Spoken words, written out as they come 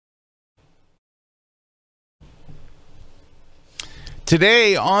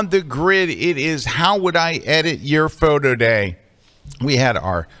Today on the grid, it is How Would I Edit Your Photo Day. We had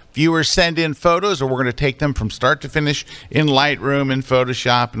our viewers send in photos, or we're going to take them from start to finish in Lightroom and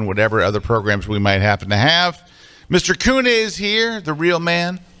Photoshop and whatever other programs we might happen to have. Mr. Kuna is here, the real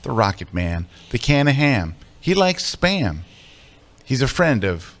man, the rocket man, the can of ham. He likes Spam. He's a friend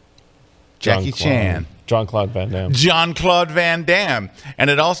of Jackie Chan. Jean-Claude Van Damme. Jean-Claude Van Damme. And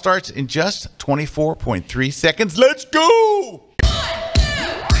it all starts in just 24.3 seconds. Let's go!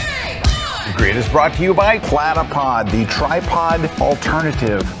 The Grid is brought to you by Platypod, the tripod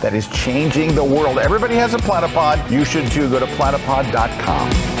alternative that is changing the world. Everybody has a Platypod. You should too. Go to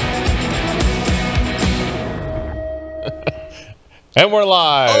platypod.com. And we're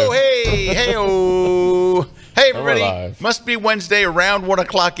live. Oh, hey, hey-oh. Hey, everybody. Live. Must be Wednesday around 1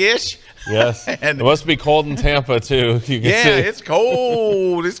 o'clock-ish. Yes. And it must be cold in Tampa, too. You can yeah, see. it's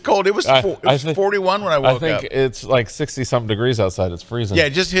cold. It's cold. It was, it was 41 when I woke up. I think it's like 60-something degrees outside. It's freezing. Yeah,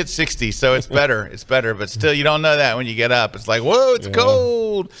 it just hit 60, so it's better. It's better, but still, you don't know that when you get up. It's like, whoa, it's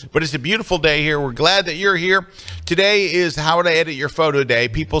cold. But it's a beautiful day here. We're glad that you're here. Today is How Would I Edit Your Photo Day.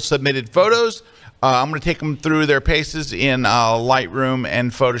 People submitted photos. I'm going to take them through their paces in Lightroom and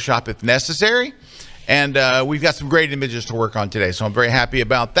Photoshop if necessary. And we've got some great images to work on today, so I'm very happy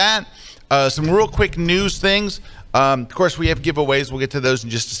about that. Some real quick news things. Of course, we have giveaways. We'll get to those in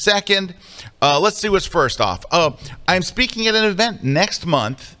just a second. Let's see what's first off. I'm speaking at an event next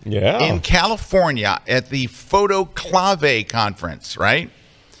month in California at the Photoclave conference, right?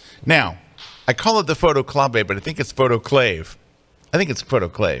 Now, I call it the Photoclave, but I think it's Photoclave. I think it's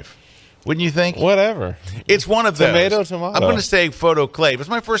Photoclave. Wouldn't you think? Whatever. It's one of those. Tomato. I'm going to say Photoclave. It's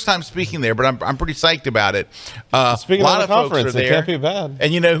my first time speaking there, but I'm pretty psyched about it. Speaking of the conference, it can't be bad.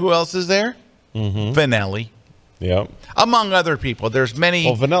 And you know who else is there? Vanelli. Yep. Among other people. There's many.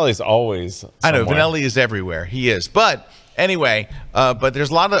 Well, Vanelli's always somewhere. I know. Vanelli is everywhere. He is. But anyway, but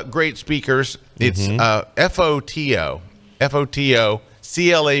there's a lot of great speakers. It's F-O-T-O.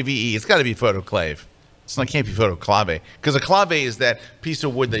 F-O-T-O-C-L-A-V-E. It's got to be Photoclave. It can't be Photoclave, because a clave is that piece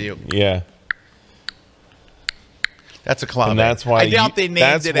of wood that you. Yeah. That's a clave. And that's why I doubt they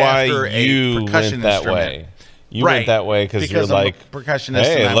named it after a percussion instrument. You went that way because you're like a percussionist.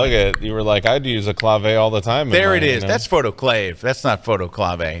 Hey, look at you were like, I'd use a clave all the time. There it is. That's Photoclave. That's not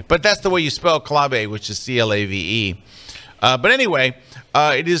Photoclave, but that's the way you spell clave, which is C-L-A-V-E. But anyway,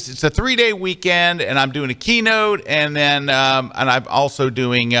 it's a 3-day weekend, and I'm doing a keynote, and then and I'm also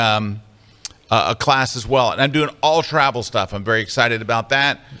doing. A class as well, and I'm doing all travel stuff. I'm very excited about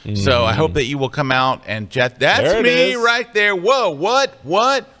that. So I hope that you will come out and chat. That's me right there. Whoa, what?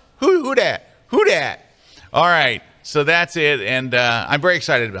 Who that? Who that? All right, so that's it, and I'm very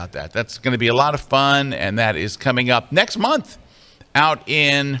excited about that. That's going to be a lot of fun, and that is coming up next month out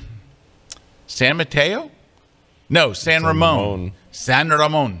in San Mateo? No, San Ramon. San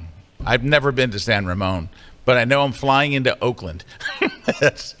Ramon. I've never been to San Ramon, but I know I'm flying into Oakland.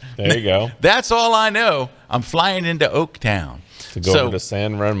 There you go. That's all I know. I'm flying into Oaktown. To go over to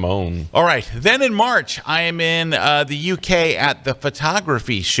San Ramon. All right. Then in March, I am in the UK at the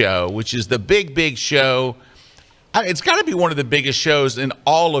Photography Show, which is the big show. It's got to be one of the biggest shows in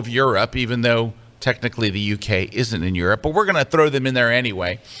all of Europe, even though technically the UK isn't in Europe. But we're going to throw them in there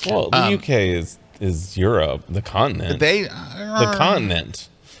anyway. Well, the UK is Europe, the continent. The continent.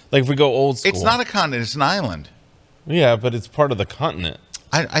 Like if we go old school. It's not a continent. It's an island. Yeah, but it's part of the continent.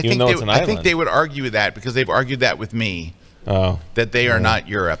 I think they would argue that because they've argued that with me. Oh, that they are not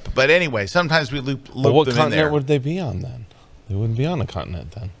Europe. But anyway, sometimes we loop them in there. What continent would they be on then? They wouldn't be on a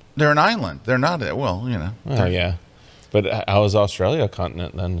continent then. They're an island. They're not. Well, you know. Oh yeah. But how is Australia a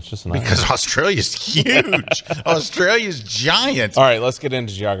continent then? It's just an island. Because Australia's huge. Australia's giant. All right, let's get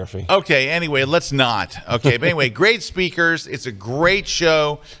into geography. Okay, anyway, let's not. Okay, but anyway, great speakers. It's a great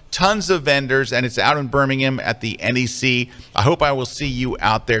show. Tons of vendors, and it's out in Birmingham at the NEC. I hope I will see you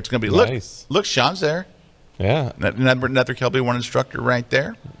out there. It's going to be nice. Look, Sean's there. Yeah. Another Kelby 1 instructor right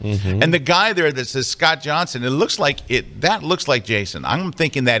there. And the guy there that says Scott Johnson, that looks like Jason. I'm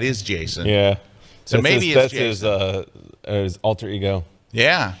thinking that is Jason. Yeah. So maybe it's his alter ego.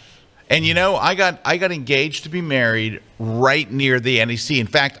 Yeah. And you know, I got engaged to be married right near the NEC. In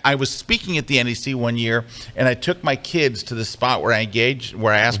fact, I was speaking at the NEC one year, and I took my kids to the spot where I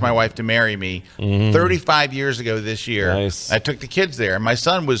asked my wife to marry me 35 years ago this year. Nice. I took the kids there, and my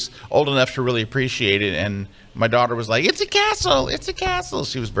son was old enough to really appreciate it, and my daughter was like, "It's a castle, it's a castle."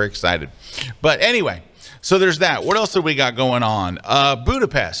 She was very excited. But anyway, so there's that. What else have we got going on?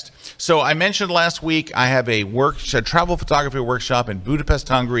 Budapest. So I mentioned last week I have a travel photography workshop in Budapest,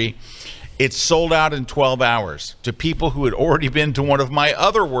 Hungary. It's sold out in 12 hours to people who had already been to one of my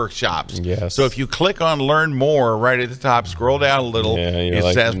other workshops. Yes. So if you click on Learn More right at the top, scroll down a little,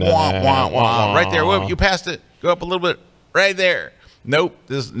 it says, wah, wah, wah, right there. Whoa, you passed it. Go up a little bit right there. Nope.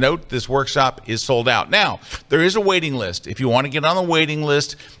 This workshop is sold out. Now, there is a waiting list. If you want to get on the waiting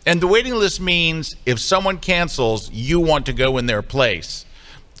list, and the waiting list means if someone cancels, you want to go in their place.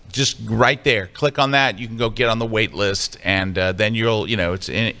 Just right there, click on that. You can go get on the wait list, and then you'll, it's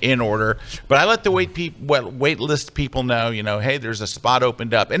in order. But I let the wait list people know, hey, there's a spot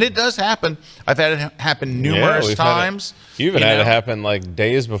opened up, and it does happen. I've had it happen numerous times. You even had it happen like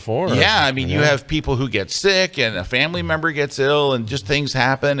days before. Yeah, I mean, you have people who get sick, and a family member gets ill, and just things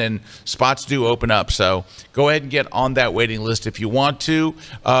happen, and spots do open up. So go ahead and get on that waiting list if you want to.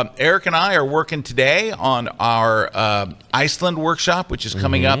 Erik and I are working today on our Iceland workshop, which is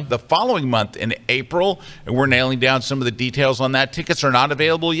coming up the following month in April, and we're nailing down some of the details on that. Tickets are not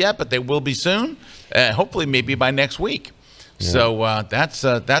available yet, but they will be soon. Hopefully, maybe by next week. Yeah. So that's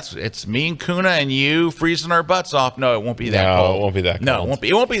it's me and Kuna and you freezing our butts off. No, it won't be that cold. No, it won't be that cold. No,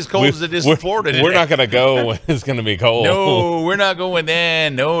 it won't be as cold as it is in Florida today. We're not going to go when it's going to be cold. No, we're not going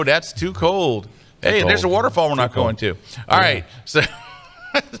then. No, that's too cold. Hey, there's a waterfall we're not going to. All right. So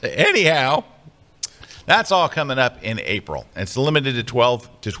anyhow, that's all coming up in April. It's limited to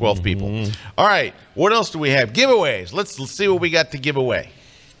 12 people. All right. What else do we have? Giveaways. Let's see what we got to give away.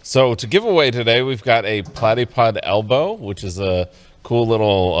 So to give away today, we've got a Platypod Elbow, which is a cool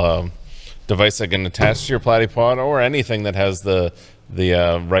little device that can attach to your Platypod or anything that has the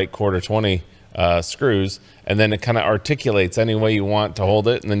right quarter 20 screws, and then it kind of articulates any way you want to hold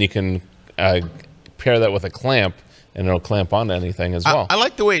it, and then you can pair that with a clamp, and it'll clamp onto anything as well. I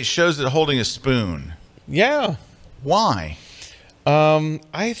like the way it shows it holding a spoon. Yeah. Why?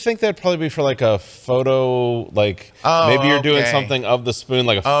 I think that'd probably be for like a photo, like maybe you're doing something of the spoon,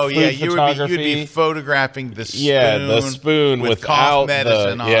 like a food photography. You'd be photographing the spoon. Yeah, the spoon with without cough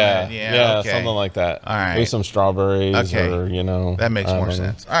medicine on it. Yeah, something like that. All right. Maybe some strawberries or, That makes more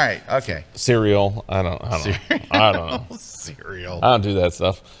sense. All right, okay. Cereal. I don't know. Cereal. I don't do that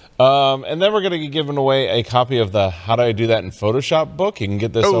stuff. And then we're going to be giving away a copy of the How Do I Do That in Photoshop book. You can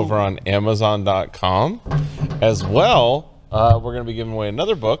get this over on Amazon.com. As well, we're going to be giving away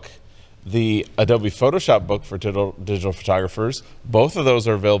another book, the Adobe Photoshop book for digital photographers. Both of those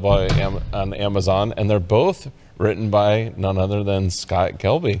are available on Amazon, and they're both written by none other than Scott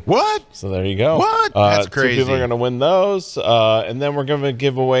Kelby. What? So there you go. What? That's crazy. 2 people are going to win those. And then we're going to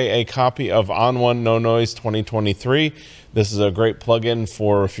give away a copy of On One No Noise 2023. This is a great plugin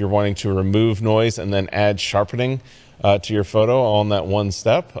for if you're wanting to remove noise and then add sharpening to your photo all in that one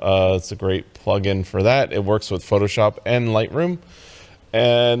step. It's a great plugin for that. It works with Photoshop and Lightroom.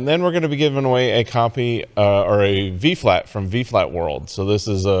 And then we're going to be giving away a copy or a V-Flat from V-Flat World. So this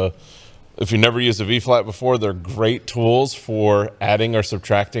is if you've never used a V-Flat before, they're great tools for adding or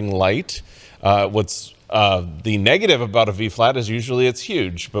subtracting light. What's the negative about a V-Flat is usually it's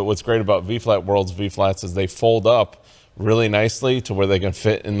huge, but what's great about V-Flat World's V-Flats is they fold up really nicely to where they can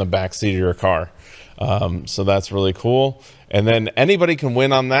fit in the back seat of your car. So that's really cool. And then anybody can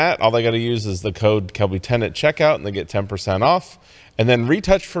win on that. All they got to use is the code Kelby10 at checkout, and they get 10% off. And then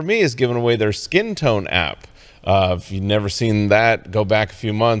Retouch for Me is giving away their skin tone app. If you've never seen that, go back a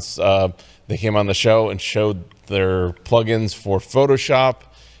few months. They came on the show and showed their plugins for Photoshop.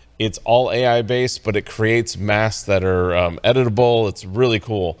 It's all AI based, but it creates masks that are editable. It's really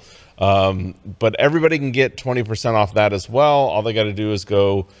cool. But everybody can get 20% off that as well. All they got to do is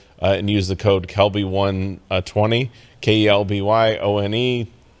go and use the code Kelby120,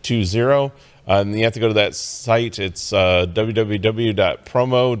 KELBYONE20. And you have to go to that site. It's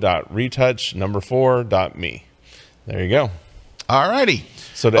www.promo.retouch4.me. There you go. All righty.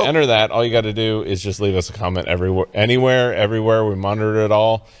 So to enter that, all you got to do is just leave us a comment anywhere, everywhere. We monitor it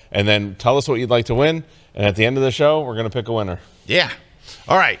all. And then tell us what you'd like to win. And at the end of the show, we're going to pick a winner. Yeah.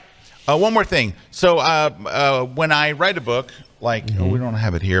 All right. One more thing. So when I write a book, we don't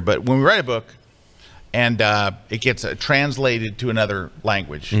have it here, but when we write a book and it gets translated to another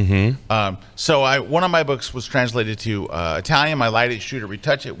language. So one of my books was translated to Italian. My Light It, Shoot It,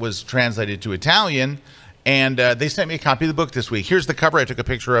 Retouch It was translated to Italian. And they sent me a copy of the book this week. Here's the cover. I took a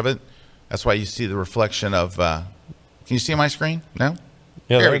picture of it. That's why you see the reflection of... can you see my screen? No?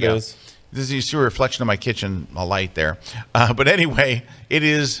 Yeah, there we go. You see a reflection of my kitchen light there. But anyway, it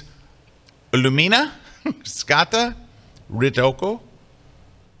is Illumina, Scatta, Ritocco.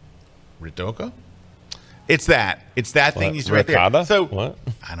 It's that thing you see right there. So what?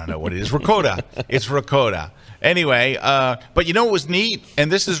 I don't know what it is. Ricotta. It's ricotta. Anyway, but you know what was neat?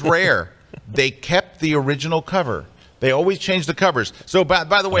 And this is rare. They kept the original cover. They always change the covers. So by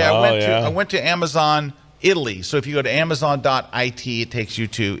the way, I went to Amazon Italy. So if you go to Amazon.it, it takes you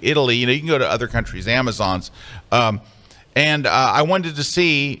to Italy. You can go to other countries, Amazons. And I wanted to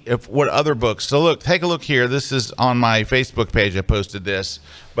see what other books. So look, take a look here. This is on my Facebook page. I posted this.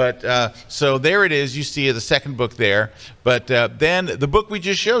 But so there it is. You see the second book there. But then the book we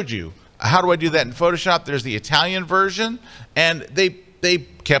just showed you. How do I do that in Photoshop? There's the Italian version, and they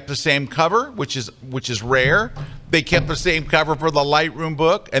kept the same cover, which is rare. They kept the same cover for the Lightroom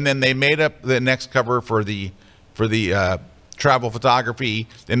book, and then they made up the next cover for the travel photography.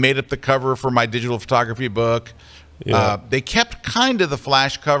 They made up the cover for my digital photography book. Yeah. They kept kind of the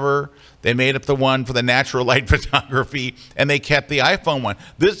flash cover. They made up the one for the natural light photography, and they kept the iPhone one.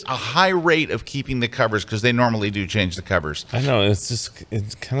 There's a high rate of keeping the covers because they normally do change the covers. I know. It's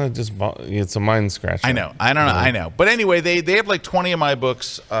kind of just, it's a mind scratcher. I know. I know. But anyway, they have like 20 of my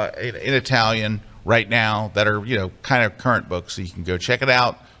books in Italian right now that are, kind of current books. So you can go check it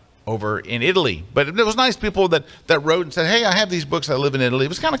out over in Italy. But it was nice people that wrote and said, hey, I have these books. I live in Italy. It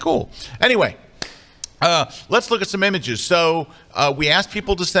was kind of cool. Anyway. Let's look at some images. So we asked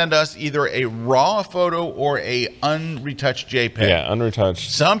people to send us either a raw photo or a unretouched JPEG. Yeah,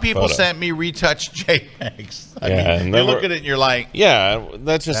 unretouched. Some people sent me retouched JPEGs. I mean, you look at it and you're like, yeah,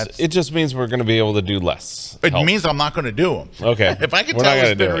 it just means we're going to be able to do less. It means I'm not going to do them. Okay. If I can tell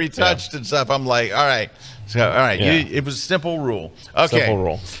it's been retouched and stuff, I'm like, all right. So, all right, it was a simple rule. Okay, simple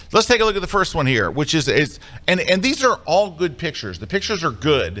rule. Let's take a look at the first one here, which is and these are all good pictures. The pictures are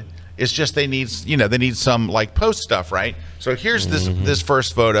good. It's just they need some like post stuff, right? So here's this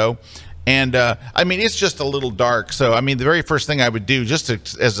first photo, and I mean it's just a little dark. So I mean the very first thing I would do just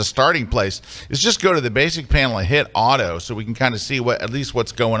as a starting place is just go to the basic panel and hit auto, so we can kind of see at least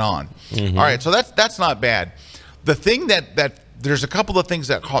what's going on. All right, so that's not bad. The thing that there's a couple of things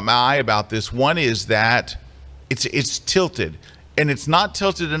that caught my eye about this. One is that it's tilted. And it's not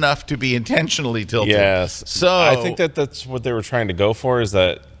tilted enough to be intentionally tilted. Yes. So I think that's what they were trying to go for, is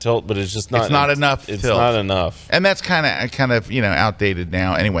that tilt, but it's just not. It's not enough. It's not enough. And that's kind of outdated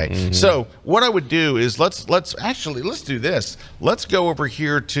now. Anyway, so what I would do is let's do this. Let's go over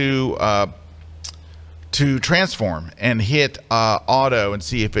here to transform and hit auto and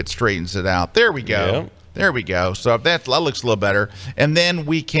see if it straightens it out. There we go. Yep. There we go. So if that looks a little better, and then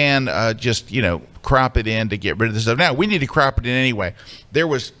we can just crop it in to get rid of this stuff. Now we need to crop it in anyway. There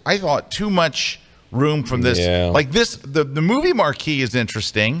was, I thought, too much room from this. Yeah. Like this, the movie marquee is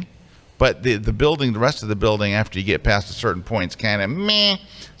interesting, but the building, the rest of the building, after you get past a certain point, is kind of meh.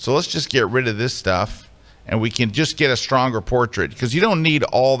 So let's just get rid of this stuff, and we can just get a stronger portrait because you don't need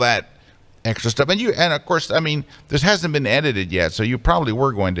all that extra stuff. And of course, I mean, this hasn't been edited yet, so you probably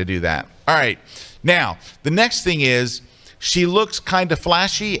were going to do that. All right. Now, the next thing is she looks kind of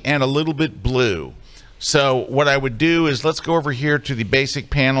flashy and a little bit blue. So what I would do is let's go over here to the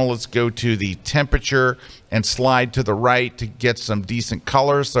basic panel. Let's go to the temperature and slide to the right to get some decent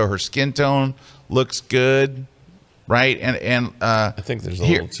color so her skin tone looks good, right? And I think there's a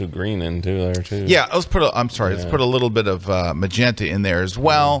little too green into there too. Yeah, let's put let's put a little bit of magenta in there as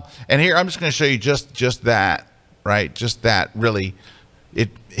well. And here I'm just going to show you just that, right? Just that really. It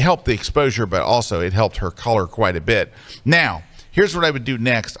helped the exposure, but also it helped her color quite a bit. Now, here's what I would do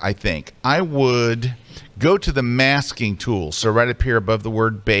next, I think. I would go to the masking tool, so right up here above the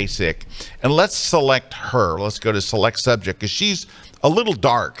word basic, and let's select her. Let's go to select subject, because she's a little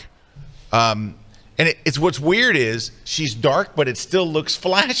dark. And it's what's weird is she's dark, but it still looks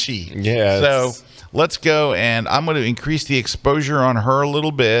flashy. Yeah. So let's go, and I'm going to increase the exposure on her a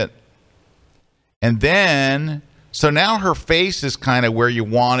little bit. And then... so now her face is kind of where you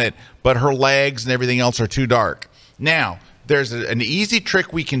want it, but her legs and everything else are too dark. Now, there's an easy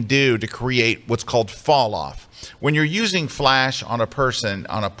trick we can do to create what's called fall off. When you're using flash on a person,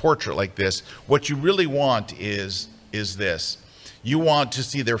 on a portrait like this, what you really want is this. You want to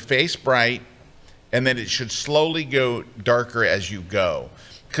see their face bright, and then it should slowly go darker as you go.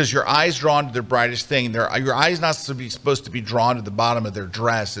 Because your eye's drawn to the brightest thing. Your eye's not supposed to be drawn to the bottom of their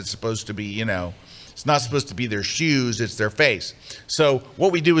dress. It's supposed to be, it's not supposed to be their shoes, it's their face. So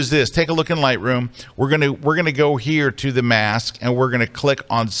what we do is this. Take a look in Lightroom. We're gonna go here to the mask, and we're gonna click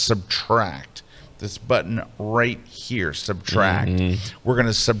on subtract. This button right here, subtract. We're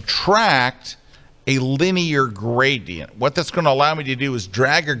gonna subtract a linear gradient. What that's gonna allow me to do is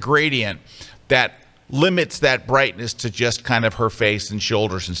drag a gradient that limits that brightness to just kind of her face and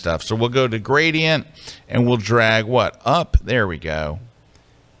shoulders and stuff. So we'll go to gradient, and we'll drag what? Up. There we go.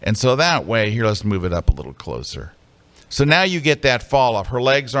 And so that way, here, let's move it up a little closer. So now you get that fall off. Her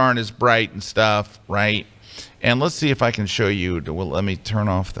legs aren't as bright and stuff, right? And let's see if I can show you. Well, let me turn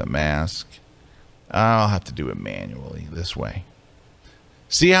off the mask. I'll have to do it manually this way.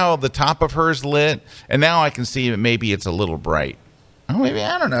 See how the top of hers lit? And now I can see that maybe it's a little bright. Oh, maybe,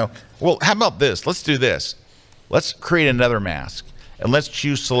 I don't know. Well, how about this? Let's do this. Let's create another mask. And let's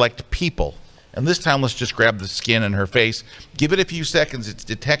choose select people. And this time, let's just grab the skin in her face. Give it a few seconds. It's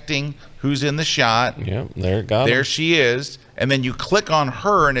detecting who's in the shot. Yep, there it got There she is. And then you click on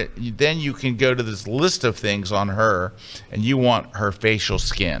her, and then you can go to this list of things on her, and you want her facial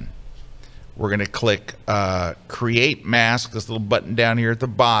skin. We're going to click Create Mask, this little button down here at the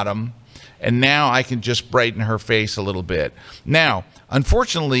bottom. And now I can just brighten her face a little bit. Now,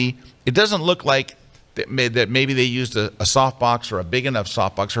 unfortunately, it doesn't look like that maybe they used a softbox or a big enough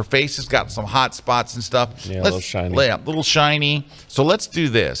softbox. Her face has got some hot spots and stuff. Yeah, a little shiny. Yeah, a little shiny. So let's do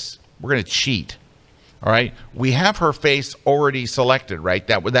this. We're going to cheat. All right. We have her face already selected, right?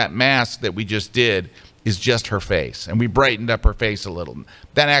 That mask that we just did is just her face. And we brightened up her face a little.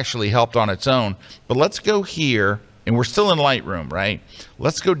 That actually helped on its own. But let's go here, and we're still in Lightroom, right?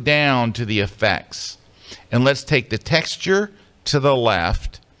 Let's go down to the effects. And let's take the texture to the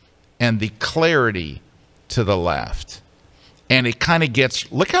left and the clarity to the left. And it kind of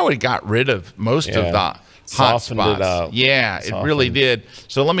gets, look how it got rid of most of the hot Softened spots. it up. Yeah, it really did.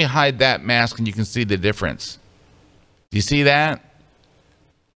 So let me hide that mask and you can see the difference. Do you see that?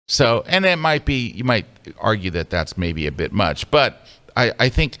 So, and it might be, you might argue that that's maybe a bit much, but I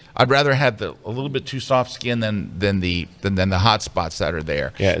think I'd rather have a little bit too soft skin than the hot spots that are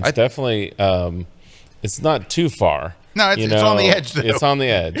there. Yeah, it's definitely, it's not too far. No, it's on the edge, though. It's on the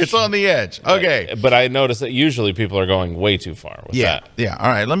edge. It's on the edge. Okay. But I noticed that usually people are going way too far with that. Yeah. All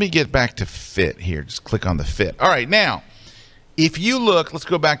right. Let me get back to fit here. Just click on the fit. All right. Now, if you look, let's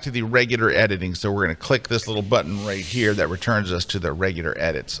go back to the regular editing. So we're going to click this little button right here that returns us to the regular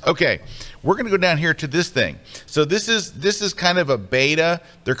edits. Okay. We're going to go down here to this thing. So this is kind of a beta.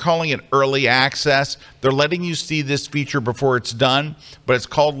 They're calling it early access. They're letting you see this feature before it's done, but it's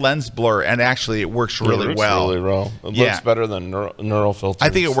called lens blur, and actually it works really well. Really well. It looks better than neural filters. I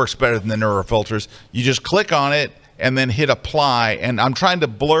think it works better than the neural filters. You just click on it and then hit apply, and I'm trying to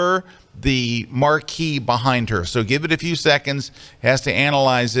blur the marquee behind her. So give it a few seconds. It has to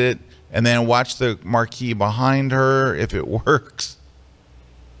analyze it, and then watch the marquee behind her if it works.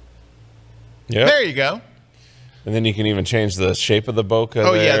 Yeah. There you go. And then you can even change the shape of the bokeh.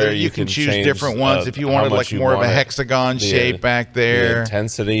 Oh yeah, there you can choose change, different ones if you wanted like more of a hexagon shape back there. The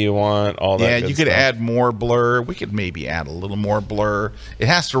intensity you want, all that. Yeah, you could add more blur. We could maybe add a little more blur. It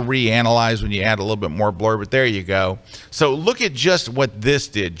has to reanalyze when you add a little bit more blur, but there you go. So look at just what this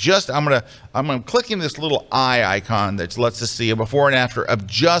did. Just I'm clicking this little eye icon that lets us see a before and after of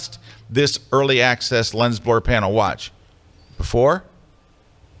just this early access lens blur panel. Watch. Before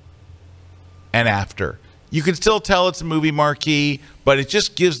and after. You can still tell it's a movie marquee, but it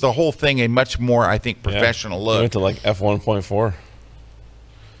just gives the whole thing a much more, I think, professional look. You went to like f1.4.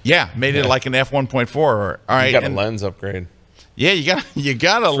 Yeah, made it like an f1.4. All right, you got a lens upgrade. Yeah, you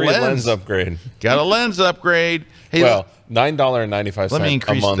got a Free lens upgrade. Got a lens upgrade. Hey, well, $9.95 let me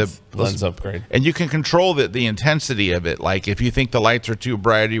increase a month lens upgrade. And you can control the intensity of it. Like if you think the lights are too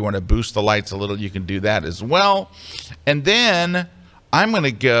bright or you want to boost the lights a little, you can do that as well. And then I'm going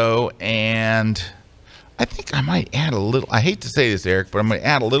to go and I think I might add a little, I hate to say this, Eric, but I'm going to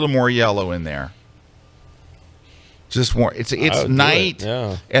add a little more yellow in there. Just more. It's night,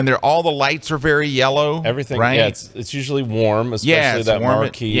 and all the lights are very yellow. Everything, right? Yeah, it's usually warm, especially that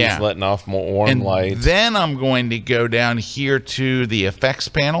marquee is letting off more warm light. Then I'm going to go down here to the effects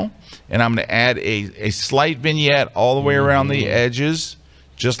panel, and I'm going to add a slight vignette all the way around the edges,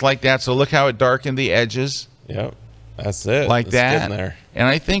 just like that. So look how it darkened the edges. Yep, that's it. Like that. There. And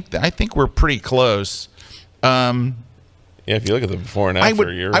I think we're pretty close. Yeah, if you look at the before and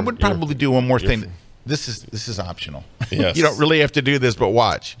after, I would probably do one more thing. This is optional. Yes. You don't really have to do this, but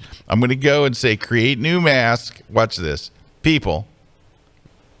watch. I'm going to go and say create new mask. Watch this. People.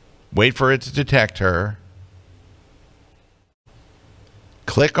 Wait for it to detect her.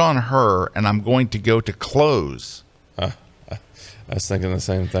 Click on her, and I'm going to go to close. I was thinking the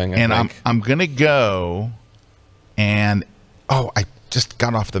same thing. And I'm going to go and I just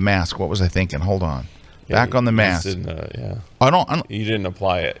got off the mask. What was I thinking? Hold on. Back on the mask. I don't. You didn't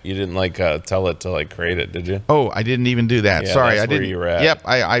apply it. You didn't tell it to create it, did you? Oh, I didn't even do that. Sorry, I didn't. Where you were at. Yep,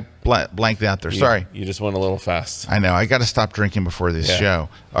 I blanked out there. Sorry. You just went a little fast. I know. I got to stop drinking before this show.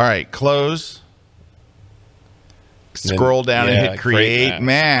 All right, close. Scroll down and hit create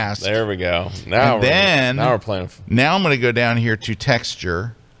mask. There we go. Now we're playing. Now I'm going to go down here to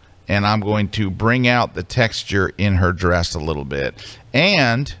texture, and I'm going to bring out the texture in her dress a little bit.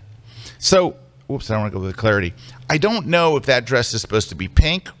 And so. Whoops, I don't want to go with the clarity. I don't know if that dress is supposed to be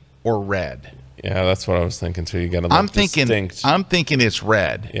pink or red. Yeah, that's what I was thinking too. You got to. I'm thinking it's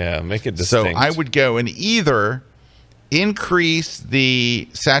red. Yeah, make it distinct. So I would go and either increase the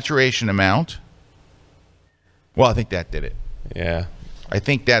saturation amount. Well, I think that did it. Yeah. I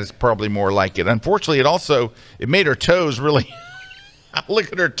think that is probably more like it. Unfortunately, it made her toes really.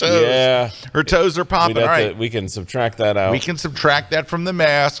 Look at her toes. Yeah. Her toes are popping. All right. We can subtract that out. We can subtract that from the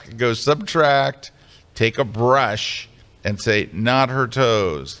mask. Go subtract. Take a brush and say, not her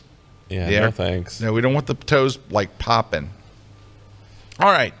toes. Yeah, no thanks. No, we don't want the toes like popping. All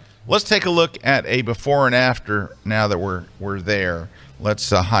right. Let's take a look at a before and after now that we're there. Let's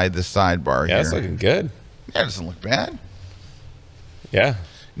hide the sidebar here. Yeah, it's looking good. Yeah, it doesn't look bad. Yeah.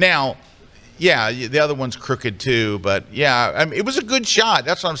 Now, yeah, the other one's crooked too, but yeah, I mean, it was a good shot.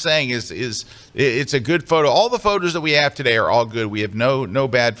 That's what I'm saying. Is it's a good photo. All the photos that we have today are all good. We have no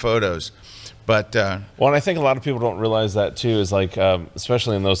bad photos. But well, and I think a lot of people don't realize that too. Is like,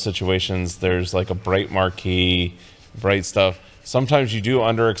 especially in those situations, there's like a bright marquee, bright stuff. Sometimes you do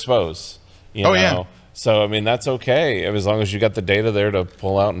underexpose. You know? Yeah. So I mean, that's okay as long as you got the data there to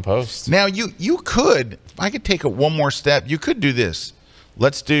pull out and post. Now you could, if I could take it one more step, you could do this.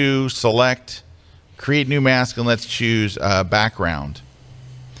 Let's do select, create new mask, and let's choose background.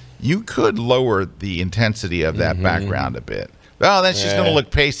 You could lower the intensity of that background a bit. Oh, that's just going to look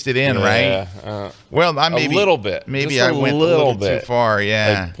pasted in, right? Well, maybe a little bit. Maybe I went a little too far.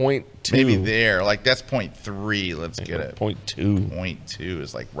 Yeah, like 0.2. Maybe there. Like that's 0.3. Let's get it. 0.2. 0.2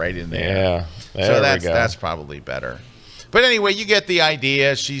 is like right in there. Yeah. So that's probably better. But anyway, you get the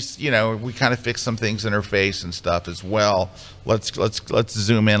idea. She's, we kind of fixed some things in her face and stuff as well. Let's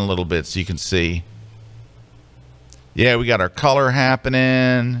zoom in a little bit so you can see. Yeah, we got our color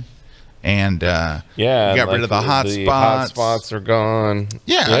happening, and we got rid of the hot spots. Hot spots are gone.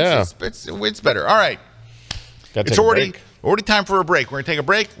 Yeah. It's better. All right. It's already time for a break. We're gonna take a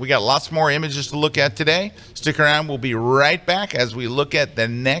break. We got lots more images to look at today. Stick around. We'll be right back as we look at the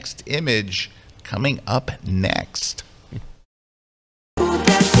next image coming up next.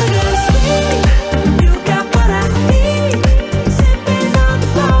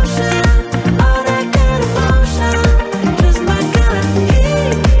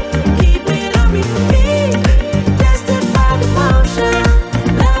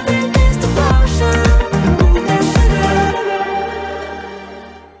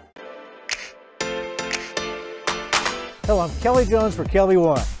 Hello, I'm Kelly Jones for Kelby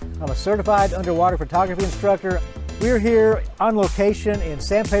One. I'm a certified underwater photography instructor. We're here on location in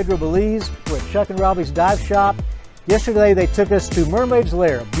San Pedro, Belize. We're at Chuck and Robbie's dive shop. Yesterday they took us to Mermaid's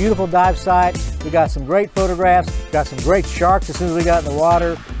Lair, a beautiful dive site. We got some great photographs, got some great sharks as soon as we got in the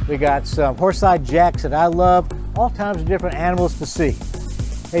water. We got some horse-eyed jacks that I love, all kinds of different animals to see.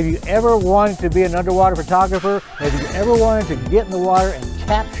 Have you ever wanted to be an underwater photographer? Have you ever wanted to get in the water and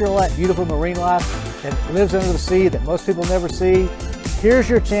capture all that beautiful marine life that lives under the sea that most people never see? Here's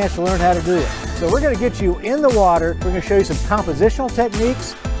your chance to learn how to do it. So we're going to get you in the water. We're going to show you some compositional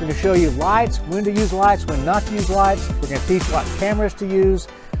techniques. We're going to show you lights, when to use lights, when not to use lights. We're going to teach what cameras to use,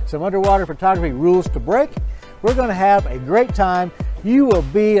 some underwater photography rules to break. We're going to have a great time. You will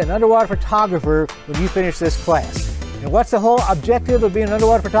be an underwater photographer when you finish this class. And what's the whole objective of being an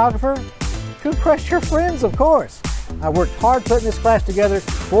underwater photographer? To impress your friends, of course. I worked hard putting this class together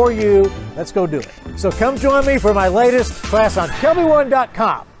for you. Let's go do it. So come join me for my latest class on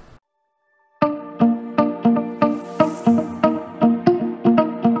KelbyOne.com.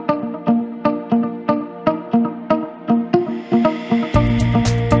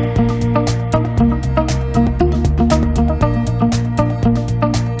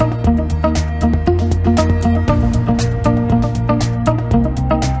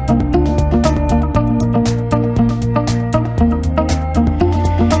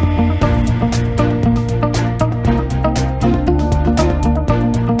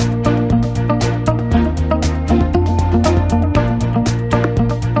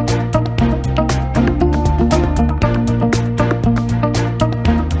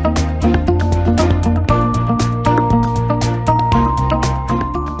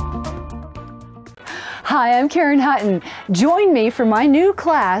 Join me for my new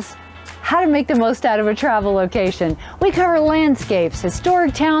class, How to Make the Most Out of a Travel Location. We cover landscapes,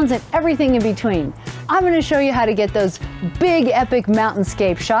 historic towns, and everything in between. I'm going to show you how to get those big epic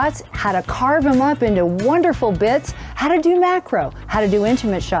mountainscape shots, how to carve them up into wonderful bits, how to do macro, how to do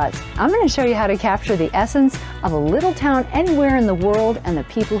intimate shots. I'm going to show you how to capture the essence of a little town anywhere in the world and the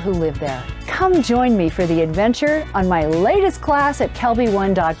people who live there. Come join me for the adventure on my latest class at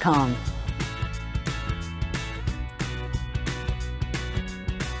KelbyOne.com.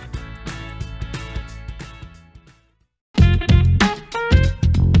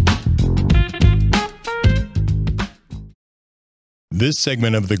 This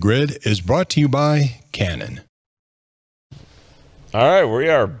segment of The Grid is brought to you by Canon. All right, we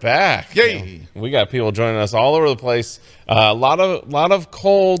are back. Yay. We got people joining us all over the place. A lot of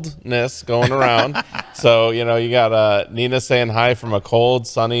coldness going around. So, you know, you got Nina saying hi from a cold,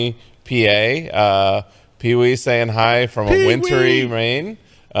 sunny PA. Pee Wee saying hi from a wintry Maine.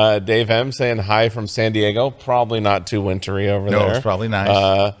 Dave M saying hi from San Diego. Probably not too wintry over there. No, it's probably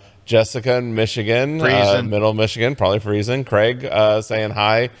nice. Jessica in Michigan, middle Michigan, probably freezing. Craig saying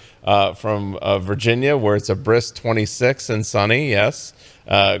hi from Virginia, where it's a brisk 26 and sunny. Yes.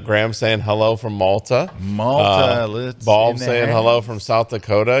 Graham saying hello from Malta. Bob saying hello from South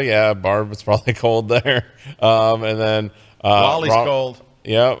Dakota. Yeah, Barb, it's probably cold there. And then Wally's cold.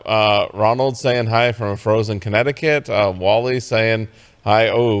 Yep. Ronald saying hi from frozen Connecticut. Wally saying hi.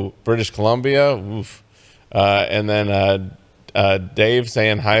 Oh, British Columbia. Oof. And then Dave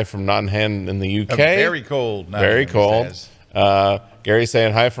saying hi from Nottingham in the UK. Very cold. Very cold. Gary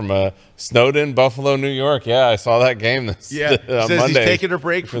saying hi from Snowden, Buffalo, New York. Yeah, I saw that game on says Monday. He's taking a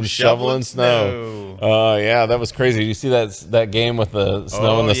break from shoveling snow. Yeah, that was crazy. Did you see that game with the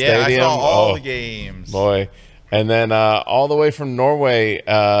snow in the stadium? I saw all the games. Boy. And then all the way from Norway,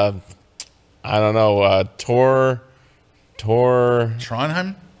 I don't know, Tor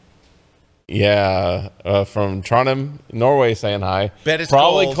Trondheim? Yeah, from Trondheim, Norway, saying hi. Bet it's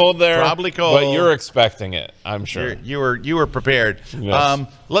probably cold there. Probably cold, but you're expecting it, I'm sure. You were prepared. Yes.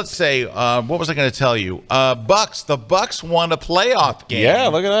 Let's say, what was I going to tell you? The Bucks won a playoff game. Yeah,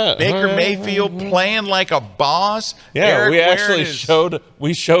 look at that. Baker Mayfield playing like a boss. Yeah, Erik we actually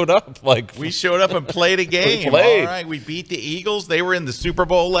showed up like we showed up and played a game. We played. All right, we beat the Eagles. They were in the Super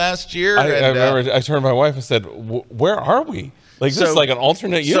Bowl last year. I remember. I turned to my wife and said, "Where are we? Like this is like an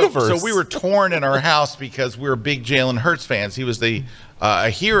alternate universe." So we were torn in our house because we were big Jalen Hurts fans. He was a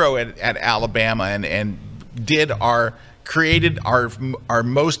hero at Alabama and created our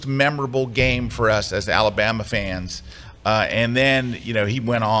most memorable game for us as Alabama fans. And then, you know, he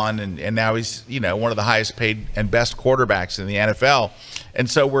went on and now he's, you know, one of the highest paid and best quarterbacks in the NFL. And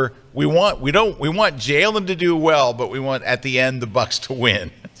so we want Jalen to do well, but we want at the end the Bucks to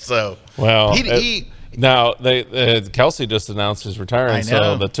win. So now Kelsey just announced his retiring,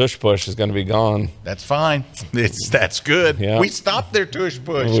 so the tush push is going to be gone. That's fine. That's good. Yeah. We stopped their tush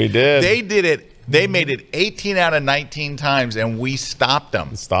push. We did. They did it. They made it 18 out of 19 times, and we stopped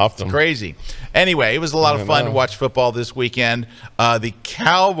them. It's crazy. Anyway, it was a lot of fun to watch football this weekend. The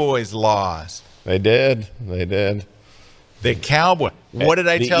Cowboys lost. They did. The Cowboys. What did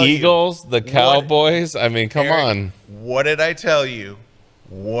I tell you? The Eagles, the Cowboys. I mean, come on. What did I tell you?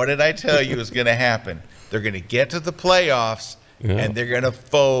 What did I tell you is going to happen? They're going to get to the playoffs, and they're going to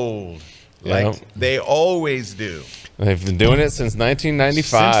fold like they always do. They've been doing it since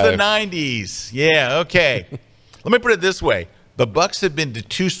 1995. Since the 90s. Yeah, okay. Let me put it this way. The Bucks have been to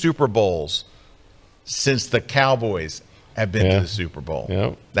 2 Super Bowls since the Cowboys have been to the Super Bowl.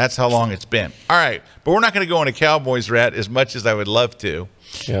 Yep. That's how long it's been. All right. But we're not going to go on a Cowboys rat as much as I would love to.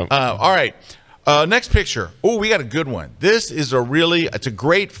 Yep. All right. Next picture. Oh, we got a good one. This is it's a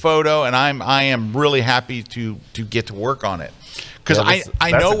great photo, and I am really happy to get to work on it. Because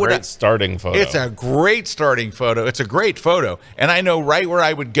I know what a starting photo. It's a great starting photo. It's a great photo, and I know right where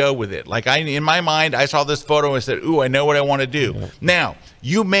I would go with it. Like in my mind, I saw this photo and said, "Ooh, I know what I want to do." Yeah. Now,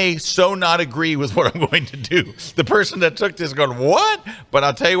 you may so not agree with what I'm going to do. The person that took this going, "What?" But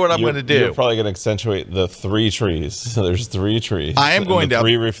I'll tell you what I'm going to do. You're probably going to accentuate the 3 trees. So there's 3 trees. I am going to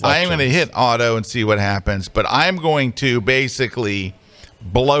 3 reflections. I am going to hit auto and see what happens. But I'm going to basically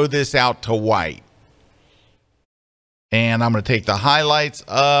blow this out to white. And I'm going to take the highlights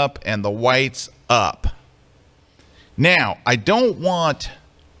up and the whites up. Now, I want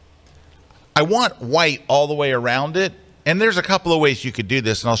white all the way around it. And there's a couple of ways you could do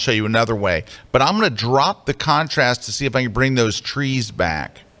this, and I'll show you another way. But I'm going to drop the contrast to see if I can bring those trees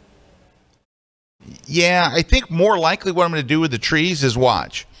back. Yeah, I think more likely what I'm going to do with the trees is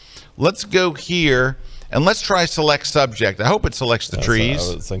watch. Let's go here, and let's try select subject. I hope it selects the trees.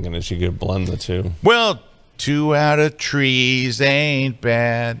 I was thinking that you could blend the 2. Well, 2 out of trees ain't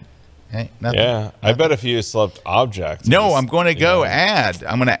bad. Ain't nothing. Yeah, nothing. I bet if you select object. No, I'm going to go add.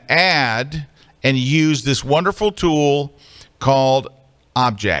 I'm going to add and use this wonderful tool called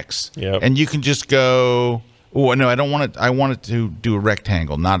objects. Yep. And you can just go, oh, no, I don't want it. I want it to do a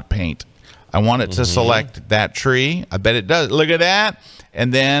rectangle, not a paint. I want it to select that tree. I bet it does. Look at that.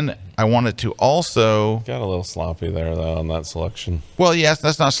 And then I want it to also... Got a little sloppy there, though, on that selection. Well, yes,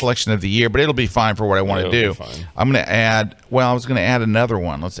 that's not selection of the year, but it'll be fine for what I want to do. I'm going to add... Well, I was going to add another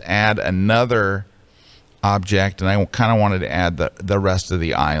one. Let's add another object, and I kind of wanted to add the rest of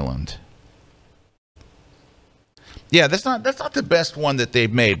the island. Yeah, that's not the best one that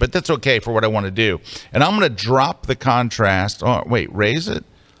they've made, but that's okay for what I want to do. And I'm going to drop the contrast. Oh, wait, raise it?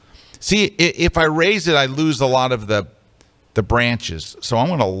 See, if I raise it, I lose a lot of the branches. So I'm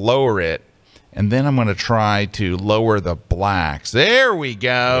going to lower it, and then I'm going to try to lower the blacks. There we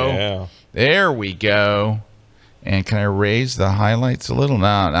go. Yeah. There we go. And can I raise the highlights a little?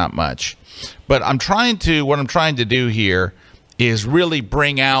 No, not much. But what I'm trying to do here is really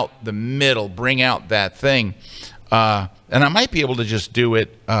bring out the middle, bring out that thing. And I might be able to just do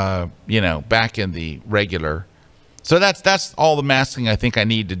it, back in the regular. So that's all the masking I think I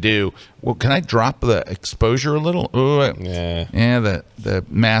need to do. Well, can I drop the exposure a little? Ooh, yeah. The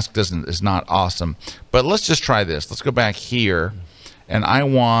mask is not awesome. But let's just try this. Let's go back here, and I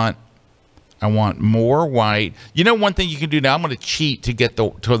want more white. You know, one thing you can do now. I'm going to cheat to get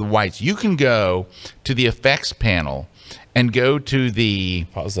to the whites. You can go to the effects panel and go to the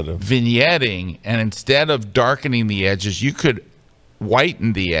positive vignetting, and instead of darkening the edges, you could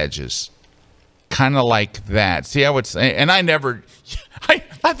whiten the edges. Kind of like that. See how it's, and I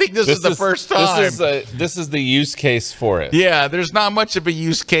think this is the first time. This is the use case for it. Yeah, there's not much of a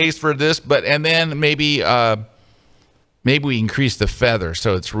use case for this, and then maybe we increase the feather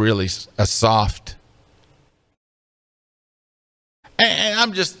so it's really a soft. And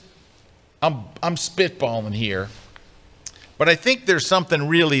I'm spitballing here, but I think there's something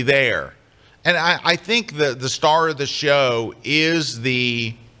really there, and I think the star of the show is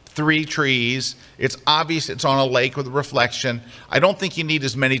the 3 trees. It's obvious it's on a lake with a reflection. I don't think you need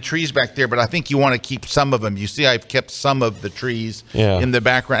as many trees back there, but I think you want to keep some of them. You see, I've kept some of the trees in the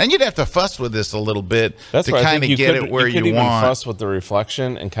background, and you'd have to fuss with this a little bit to kind of get it where you want. You could even fuss with the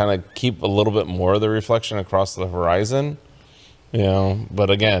reflection and kind of keep a little bit more of the reflection across the horizon. But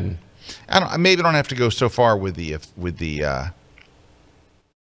again, maybe I don't have to go so far with the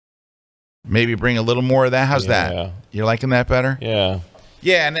maybe bring a little more of that. How's that? You're liking that better? Yeah.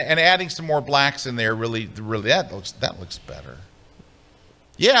 Yeah, and adding some more blacks in there really that looks better.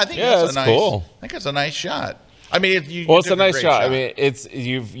 Yeah, I think that's cool. I think that's a nice shot. I mean, it's a nice shot. I mean, it's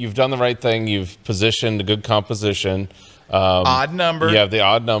you've done the right thing. You've positioned a good composition. Odd number. You have the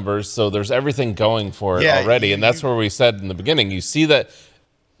odd numbers, so there's everything going for it already. And that's where we said in the beginning. You see that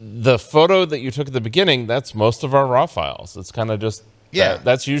the photo that you took at the beginning. That's most of our raw files. It's kind of just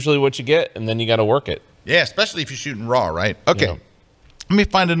that's usually what you get, and then you got to work it. Yeah, especially if you're shooting raw, right? Okay. Yeah. Let me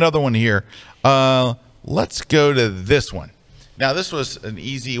find another one here. Let's go to this one. Now, this was an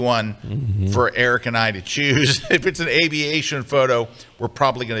easy one for Eric and I to choose. If it's an aviation photo, we're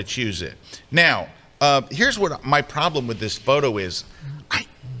probably going to choose it. Now, here's what my problem with this photo is.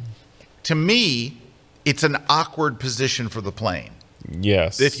 To me, it's an awkward position for the plane.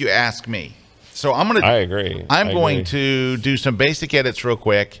 Yes. If you ask me. So I agree. I'm going to do some basic edits real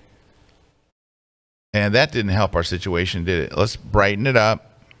quick. And that didn't help our situation, did it? Let's brighten it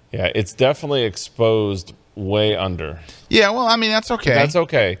up. Yeah, it's definitely exposed way under. Yeah, well, I mean, that's okay. That's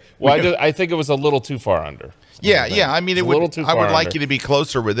okay. Well, I think it was a little too far under. Yeah. I mean, I would like you to be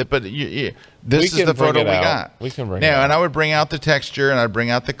closer with it, but this is the photo we got. We can bring it out. And I would bring out the texture, and I'd bring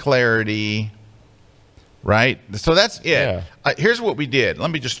out the clarity, right? So that's it. Yeah. Here's what we did.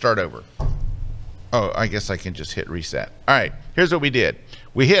 Let me just start over. Oh, I guess I can just hit reset. All right, here's what we did.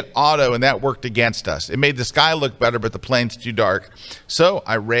 We hit auto, and that worked against us. It made the sky look better, but the plane's too dark. So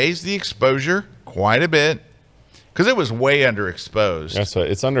I raised the exposure quite a bit because it was way underexposed. That's right.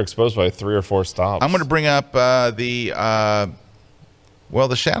 It's underexposed by 3 or 4 stops. I'm going to bring up the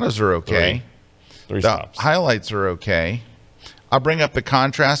shadows are okay. 3 stops. Highlights are okay. I'll bring up the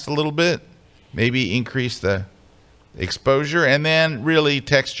contrast a little bit, maybe increase the exposure, and then really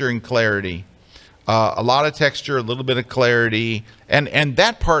texture and clarity. A lot of texture, a little bit of clarity, and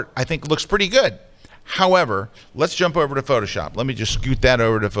that part I think looks pretty good. However, let's jump over to Photoshop. Let me just scoot that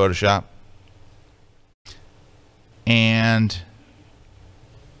over to Photoshop. And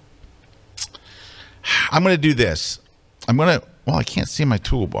I'm going to do this. I can't see my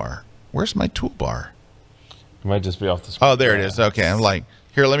toolbar. Where's my toolbar? It might just be off the screen. Oh, there it is. Okay, I'm like,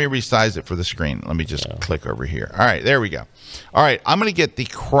 here, let me resize it for the screen. Let me just click over here. All right, there we go. All right, I'm going to get the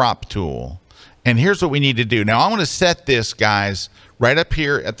crop tool. And here's what we need to do. Now, I'm going to set this, guys, right up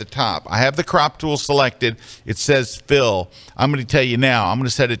here at the top. I have the crop tool selected. It says fill. I'm going to tell you now, I'm going to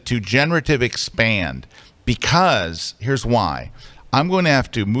set it to generative expand because here's why. I'm going to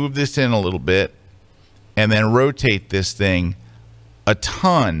have to move this in a little bit and then rotate this thing a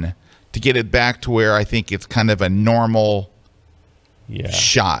ton to get it back to where I think it's kind of a normal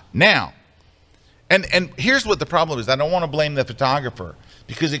shot. Now, and here's what the problem is. I don't want to blame the photographer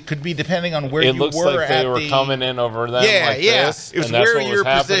because it could be depending on where it you looks were like they at were coming in over them like this. It was and that's where what you're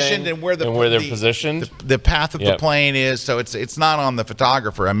was positioned and where they're positioned. The path of the plane is, so it's not on the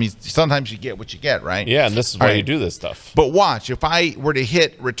photographer. I mean, sometimes you get what you get, right? Yeah, and this is why you do this stuff. But watch, if I were to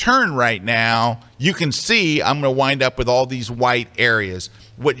hit return right now, you can see I'm going to wind up with all these white areas.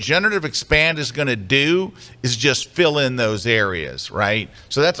 What generative expand is going to do is just fill in those areas, right?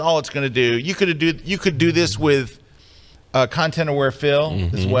 So that's all it's going to do. You could do this with content aware fill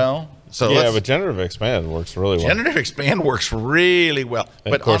as well. So yeah, but generative expand works really well. Generative expand works really well.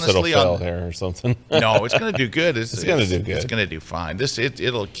 And but of course, honestly, it'll fail here or something. No, it's going to do good. It's going to do good. It's going to do fine.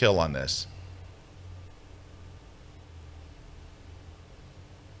 It'll kill on this.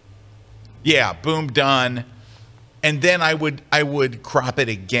 Yeah, boom, done. And then I would crop it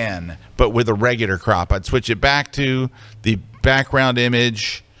again, but with a regular crop. I'd switch it back to the background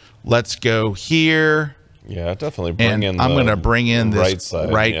image. Let's go here. Yeah, definitely bring in. I'm going to bring in this right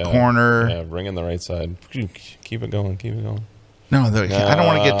side, right corner. Yeah, bring in the right side. Keep it going. Keep it going. No, I don't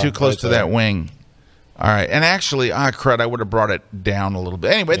want to get too close to that wing. All right, and actually, crud, I would have brought it down a little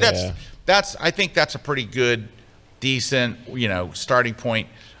bit. Anyway, that's. I think that's a pretty good, decent, starting point.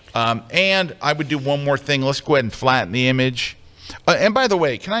 And I would do one more thing. Let's go ahead and flatten the image. And by the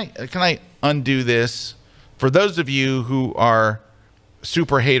way, can I undo this? For those of you who are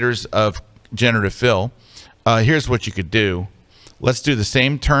super haters of generative fill, here's what you could do. Let's do the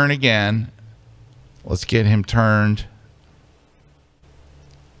same turn again. Let's get him turned.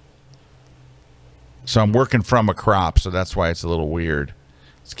 So I'm working from a crop, so that's why it's a little weird.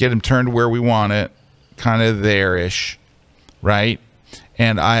 Let's get him turned where we want it, kind of there-ish, right?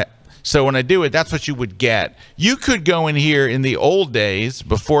 And so when I do it, that's what you would get. You could go in here in the old days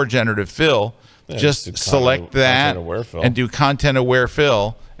before generative fill, just select that and do content aware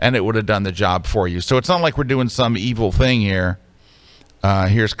fill, and it would have done the job for you. So it's not like we're doing some evil thing here.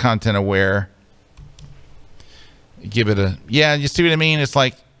 Here's content aware. Give it a, you see what I mean? It's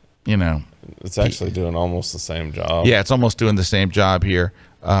like, it's actually doing almost the same job. Yeah, it's almost doing the same job here.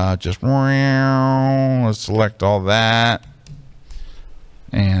 Just let's select all that.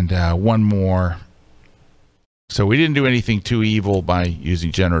 And one more. So we didn't do anything too evil by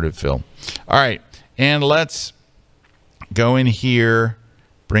using generative fill. All right, and let's go in here,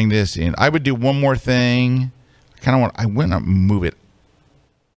 bring this in. I would do one more thing. I want to move it.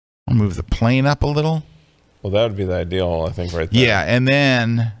 I'll move the plane up a little. Well, that would be the ideal, I think, right there. Yeah, and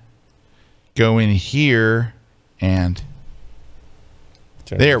then go in here and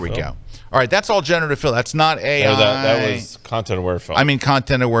there we go. All right, that's all generative fill. That's not AI. No, that was content aware fill. I mean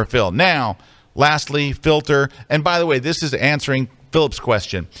content aware fill. Now, lastly, filter. And by the way, this is answering Philip's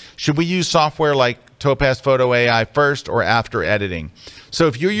question. Should we use software like Topaz Photo AI first or after editing? So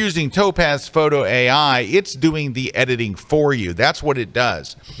if you're using Topaz Photo AI, it's doing the editing for you. That's what it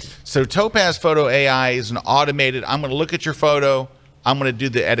does. So Topaz Photo AI is an automated, I'm going to look at your photo, I'm going to do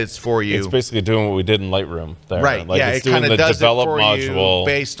the edits for you. It's basically doing what we did in Lightroom there. Right. Like yeah, it's it kind of does develop it for module you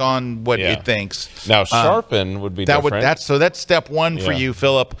based on what it thinks. Now, sharpen would be different. So that's step one for you,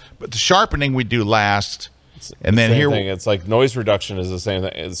 Philip. But the sharpening we do last. And then here, it's like noise reduction is the same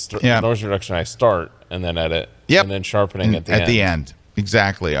thing. It's noise reduction, I start and then edit. Yep. And then sharpening at the end.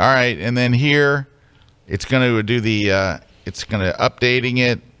 Exactly. All right. And then here, it's going to do the, it's going to updating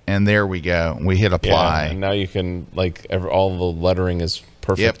it. And there we go. We hit apply. Yeah, and now you can, all the lettering is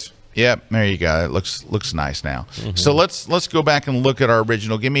perfect. Yep. There you go. It looks nice now. So let's go back and look at our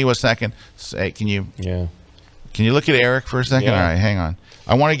original. Give me 1 second. Say, can you look at Erik for a second? Yeah. All right, hang on.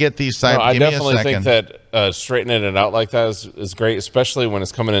 I want to get these side. No, I definitely think that straightening it out like that is great, especially when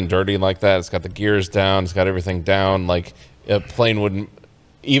it's coming in dirty like that. It's got the gears down. It's got everything down. Like a plane wouldn't.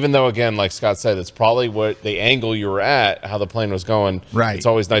 Even though, again, like Scott said, it's probably what the angle you were at, how the plane was going. Right. It's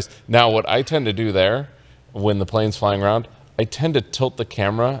always nice. Now, what I tend to do there, when the plane's flying around, I tend to tilt the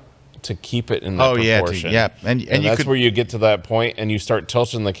camera to keep it in the proportion. And that's where you get to that point, and you start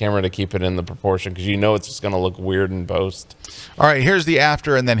tilting the camera to keep it in the proportion, because you know it's just going to look weird in post. All right, here's the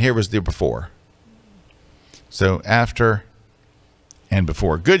after, and then here was the before. So after and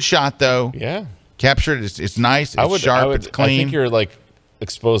before. Good shot, though. Yeah. Captured. It's nice. It's sharp. It's clean. I think you're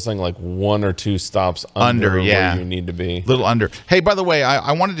exposing 1 or 2 stops under where you need to be. A little under. Hey, by the way,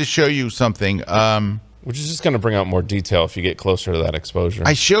 I wanted to show you something. Which is just going to bring out more detail if you get closer to that exposure.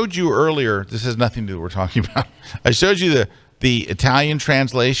 I showed you earlier. This has nothing to do with what we're talking about. I showed you the Italian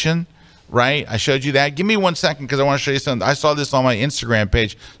translation, right? I showed you that. Give me 1 second because I want to show you something. I saw this on my Instagram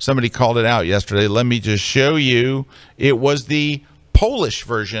page. Somebody called it out yesterday. Let me just show you. It was the Polish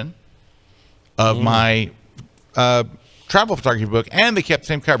version of my travel photography book, and they kept the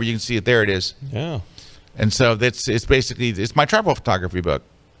same cover. You can see it. There it is. Yeah. And so it's basically my travel photography book.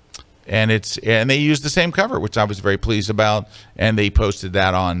 And they used the same cover, which I was very pleased about, and they posted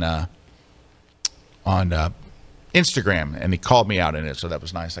that on Instagram, and they called me out in it, so that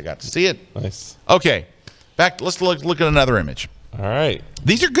was nice. I got to see it. Nice. Okay, back. Let's look at another image. All right.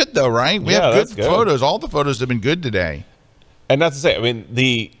 These are good though, right? We have good photos. All the photos have been good today. And not to say, I mean,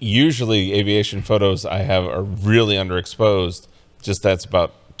 the usually aviation photos I have are really underexposed. Just that's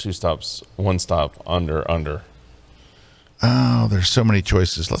about 2 stops, 1 stop under. Oh, there's so many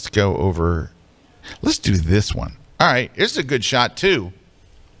choices. Let's go over. Let's do this one. All right, here's a good shot too.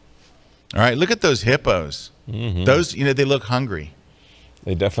 All right, look at those hippos. Those, they look hungry.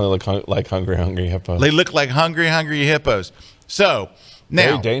 They definitely look like hungry hippos. They look like hungry hippos. So now,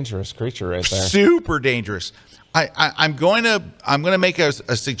 very dangerous creature right there. Super dangerous. I'm going to make a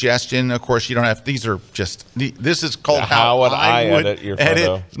suggestion. Of course, you don't have. These are just. This is called how would I edit your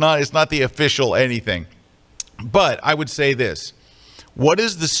photo. It's not the official anything. But I would say this: what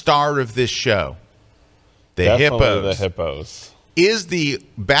is the star of this show? Definitely the hippos. Is the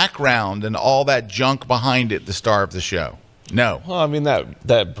background and all that junk behind it the star of the show? No. Well, I mean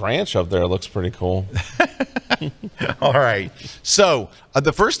that branch up there looks pretty cool. All right. So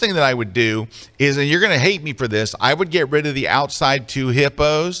the first thing that I would do is, and you're going to hate me for this, I would get rid of the outside 2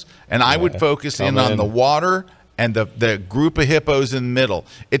 hippos, and I would focus in on the water and the group of hippos in the middle.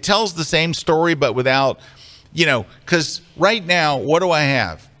 It tells the same story, but without, because right now, what do I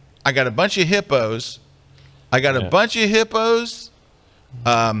have? I got a bunch of hippos.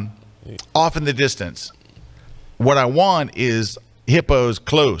 Off in the distance. What I want is hippos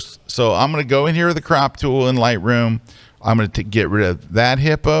close. So I'm going to go in here with the crop tool in Lightroom. I'm going to get rid of that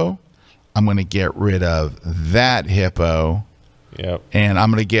hippo. I'm going to get rid of that hippo. Yep. And I'm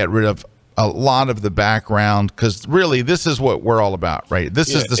going to get rid of a lot of the background, because really this is what we're all about, right?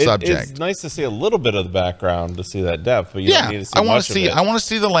 This is the subject. It's nice to see a little bit of the background to see that depth, but you don't need to see much of it. I want to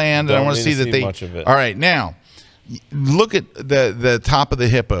see the land, and I want to see that they. Much of it. All right, now look at the top of the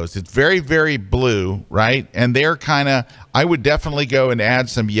hippos. It's very, very blue, right? And they're kind of. I would definitely go and add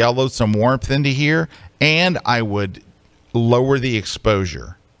some yellow, some warmth into here, and I would lower the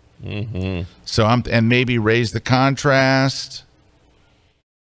exposure. So and maybe raise the contrast.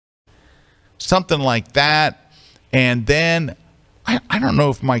 Something like that. And then I don't know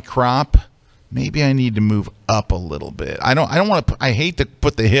if my crop, maybe I need to move up a little bit. I don't want to. I hate to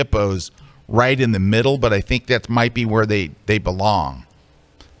put the hippos right in the middle, but I think that might be where they belong.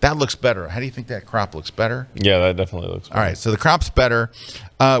 That looks better. How do you think that crop looks better? Yeah, that definitely looks better. All right, so the crop's better.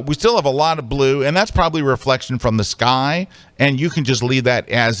 We still have a lot of blue, and that's probably reflection from the sky, and you can just leave that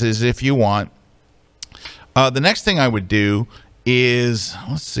as is if you want. The next thing I would do is,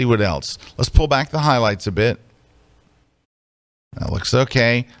 let's see what else. Let's pull back the highlights a bit. That looks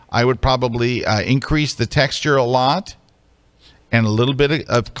okay. I would probably increase the texture a lot and a little bit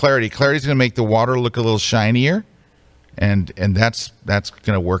of clarity. Clarity is going to make the water look a little shinier, and that's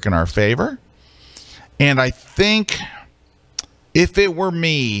going to work in our favor. And I think if it were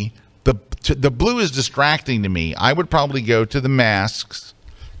me, the blue is distracting to me. I would probably go to the masks,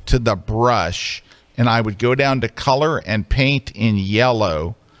 to the brush, and I would go down to color and paint in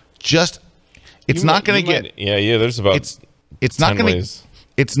yellow. Just, it's not going to get. Yeah. There's about. It's not going to.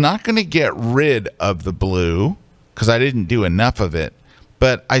 It's not going to get rid of the blue because I didn't do enough of it.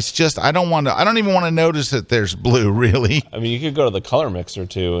 But I don't want to. I don't even want to notice that there's blue. Really. I mean, you could go to the color mixer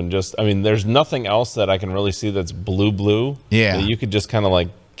too, and just. I mean, there's nothing else that I can really see that's blue. Yeah. That you could just kind of like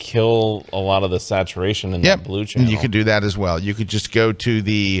kill a lot of the saturation in that blue channel. You could do that as well. You could just go to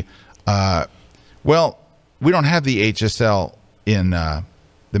the. Well, we don't have the HSL in the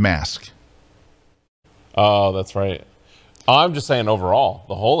mask. Oh, that's right. I'm just saying overall,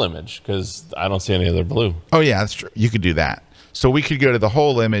 the whole image, because I don't see any other blue. Oh, yeah, that's true. You could do that. So we could go to the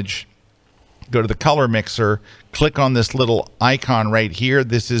whole image, go to the color mixer, click on this little icon right here.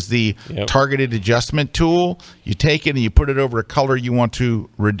 This is the targeted adjustment tool. You take it and you put it over a color you want to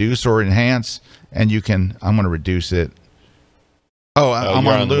reduce or enhance, and you can, I'm going to reduce it. Oh, I'm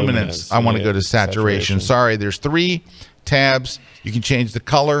on luminance. I want to go to saturation. Sorry, there's 3 tabs. You can change the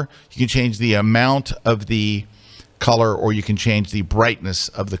color. You can change the amount of the color, or you can change the brightness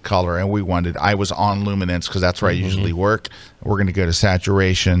of the color. And I was on luminance because that's where I usually work. We're going to go to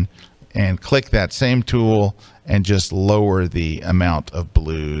saturation and click that same tool and just lower the amount of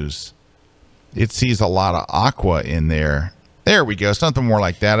blues. It sees a lot of aqua in there. There we go. Something more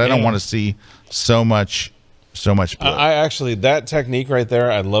like that. I don't want to see so much So much blue. I actually, that technique right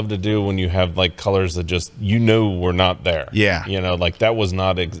there, I'd love to do when you have like colors that just, were not there. Yeah. Like that was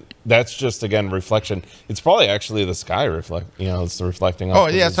not, that's just, again, reflection. It's probably actually the sky it's the reflecting. Oh,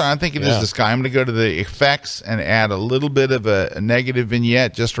 yeah, so I'm thinking this is the sky. I'm going to go to the effects and add a little bit of a negative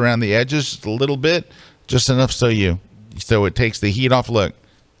vignette just around the edges, just a little bit, just enough so it takes the heat off. Look,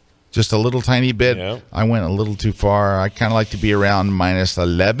 just a little tiny bit. Yep. I went a little too far. I kind of like to be around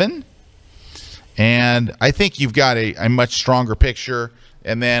 -11. And I think you've got a much stronger picture.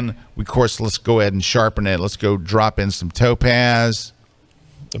 And then, of course, let's go ahead and sharpen it. Let's go drop in some topaz.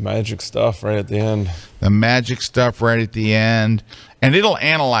 The magic stuff right at the end. The magic stuff right at the end. And it'll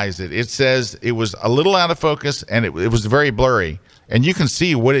analyze it. It says it was a little out of focus, and it was very blurry. And you can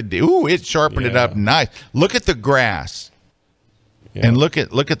see what it did. Ooh, it sharpened it up nice. Look at the grass. Yeah. And look at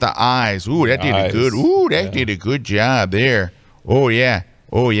the eyes. Ooh, that did a good. Ooh, that did a good job there. Oh, yeah.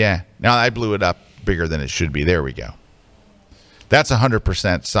 Oh, yeah. Now I blew it up bigger than it should be. There we go. That's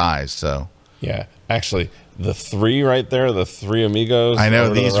 100% size. So yeah, actually, the 3 right there, the 3 amigos. I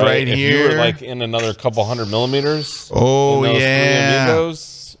know these right here. If you were like in another couple 100 millimeters. Oh, in those 3 yeah.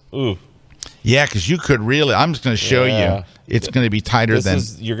 amigos. Ooh. Yeah, because you could really. I'm just going to show you. It's going to be tighter than.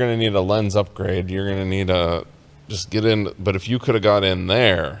 You're going to need a lens upgrade. You're going to need a just get in. But if you could have got in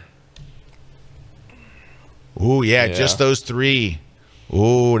there. Oh yeah, just those 3.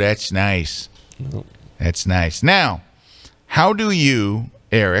 Oh, that's nice. Nope. That's nice. Now, how do you,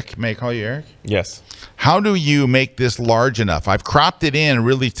 Eric, may I call you Eric? Yes. How do you make this large enough? I've cropped it in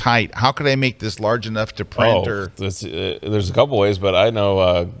really tight. How could I make this large enough to print? There's a couple ways, but I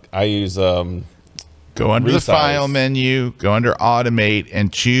know I use go under the file menu, go under automate,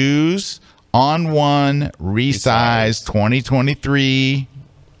 and choose on one resize 2023.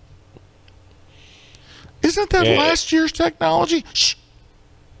 Isn't that last year's technology? Shh.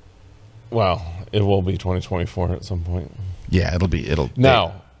 Well, it will be 2024 at some point. Yeah, it'll.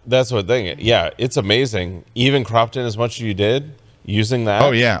 Now, that's what thing. Yeah, it's amazing. Even cropped in as much as you did using that.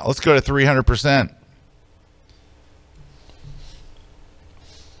 Oh yeah, let's go to 300%.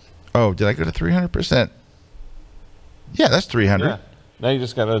 Oh, did I go to 300%? Yeah, that's 300. Yeah. Now you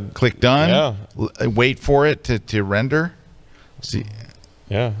just gotta click done. Yeah. Wait for it to render. See.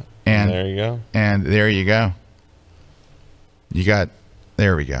 Yeah. And there you go. And there you go.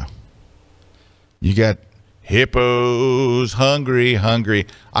 There we go. You got hippos, hungry.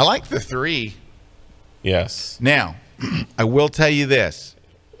 I like the 3. Yes. Now, I will tell you this.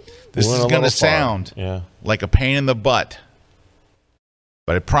 This is going to sound like a pain in the butt.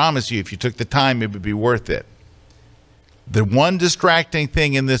 But I promise you, if you took the time, it would be worth it. The one distracting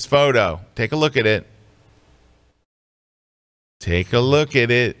thing in this photo, take a look at it. Take a look at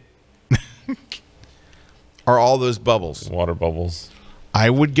it. Are all those bubbles. Water bubbles.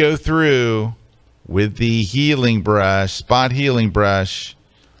 I would go through with the healing brush, spot healing brush.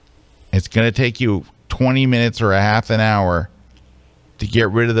 It's going to take you 20 minutes or a half an hour to get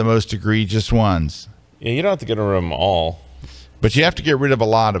rid of the most egregious ones. Yeah, you don't have to get rid of them all. But you have to get rid of a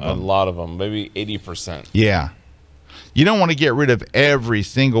lot of them. A lot of them, maybe 80%. Yeah. You don't want to get rid of every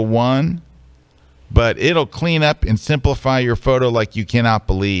single one, but it'll clean up and simplify your photo like you cannot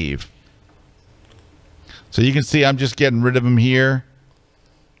believe. So you can see I'm just getting rid of them here.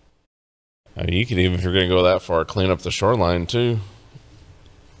 I mean, you could even, if you're going to go that far, clean up the shoreline too.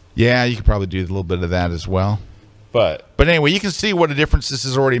 Yeah, you could probably do a little bit of that as well. But anyway, you can see what a difference this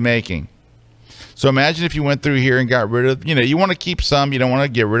is already making. So imagine if you went through here and got rid of, you want to keep some, you don't want to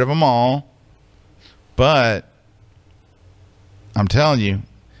get rid of them all. But I'm telling you,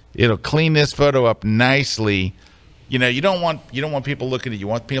 it'll clean this photo up nicely. You don't want people looking at you.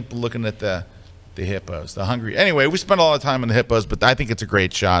 Want people looking at the hippos, the hungry. Anyway, we spent a lot of time on the hippos, but I think it's a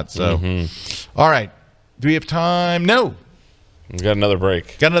great shot. So, all right. Do we have time? No. We got another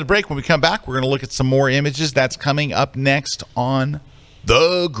break. Got another break. When we come back, we're going to look at some more images. That's coming up next on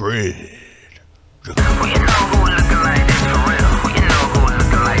The Grid.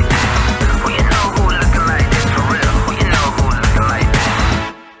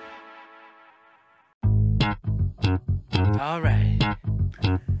 All right.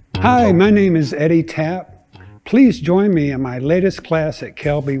 Hi, my name is Eddie Tapp. Please join me in my latest class at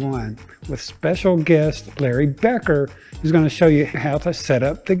Kelby 1 with special guest Larry Becker, who's going to show you how to set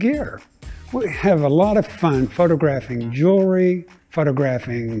up the gear. We have a lot of fun photographing jewelry,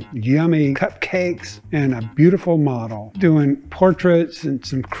 photographing yummy cupcakes, and a beautiful model, doing portraits and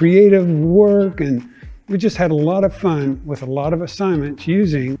some creative work, and we just had a lot of fun with a lot of assignments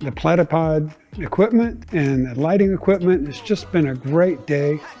using the Platypod equipment and the lighting equipment. It's just been a great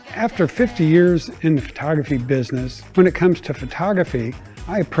day. After 50 years in the photography business, when it comes to photography,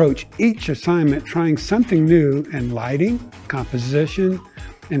 I approach each assignment trying something new in lighting, composition,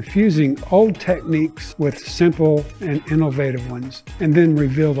 and fusing old techniques with simple and innovative ones, and then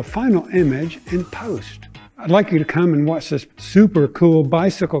reveal the final image in post. I'd like you to come and watch this super cool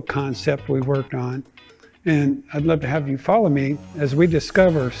bicycle concept we worked on, and I'd love to have you follow me as we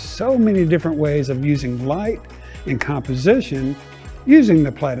discover so many different ways of using light and composition, using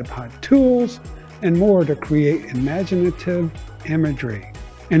the Platypod tools, and more to create imaginative imagery.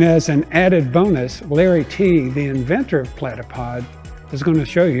 And as an added bonus, Larry T., the inventor of Platypod, is going to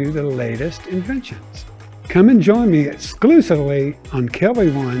show you the latest inventions. Come and join me exclusively on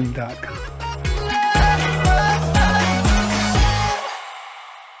Kelby1.com.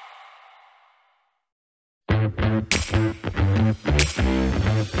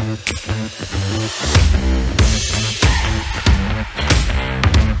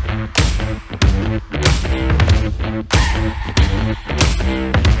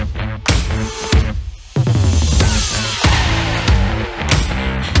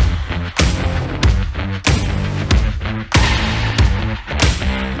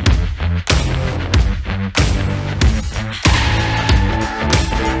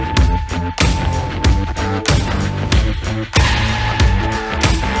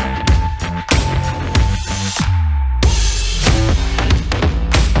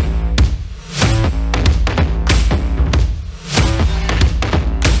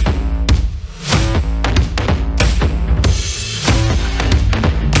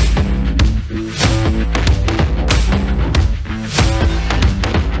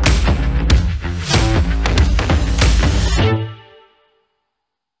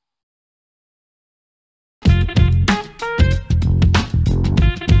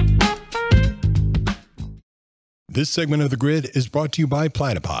 This segment of the grid is brought to you by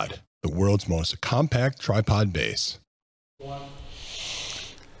Platypod, the world's most compact tripod base.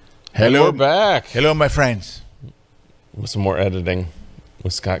 Hello, we're back. Hello, my friends. With some more editing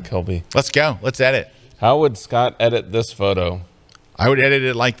with Scott Kelby. Let's go. Let's edit. How would Scott edit this photo? I would edit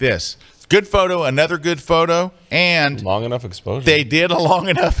it like this. Good photo, another good photo, and long enough exposure. They did a long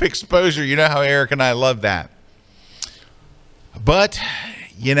enough exposure. You know how Eric and I love that. But,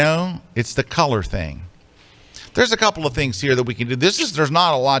 you know, it's the color thing. There's a couple of things here that we can do. There's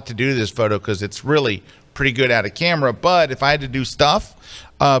not a lot to do to this photo because it's really pretty good out of camera. But if I had to do stuff,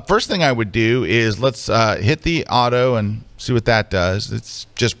 first thing I would do is let's hit the auto and see what that does. It's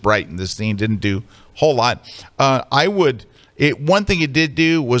just brightened the scene. Didn't do a whole lot. One thing it did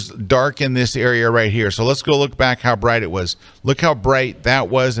do was darken this area right here. So let's go look back how bright it was. Look how bright that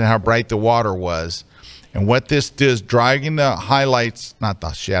was and how bright the water was. And what this does, dragging the highlights, not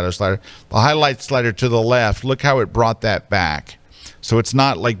the shadow slider, the highlight slider to the left, look how it brought that back. So it's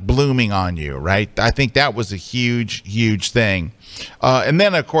not like blooming on you, right? I think that was a huge, huge thing. And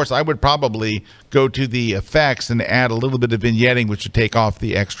then, of course, I would probably go to the effects and add a little bit of vignetting, which would take off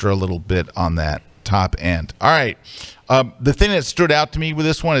the extra little bit on that top end. All right. The thing that stood out to me with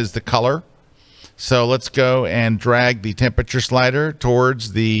this one is the color. So let's go and drag the temperature slider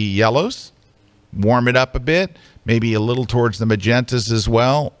towards the yellows. Warm it up a bit, maybe a little towards the magentas as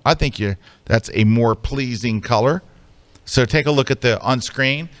well. I think that's a more pleasing color. So take a look at the on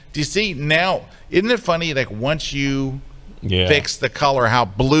screen. Do you see now? Isn't it funny? Like once you fix the color, how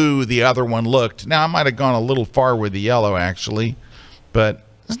blue the other one looked. Now I might have gone a little far with the yellow actually, but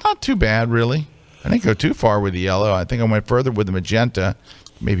it's not too bad really. I didn't go too far with the yellow. I think I went further with the magenta.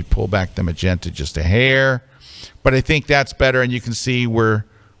 Maybe pull back the magenta just a hair, but I think that's better. And you can see we're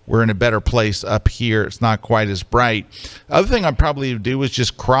in a better place up here. It's not quite as bright. The other thing I'd probably do is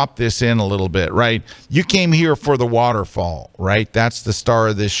just crop this in a little bit, right? You came here for the waterfall, right? That's the star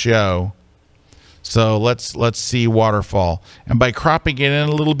of this show. So let's see waterfall. And by cropping it in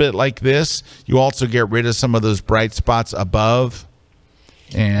a little bit like this, you also get rid of some of those bright spots above.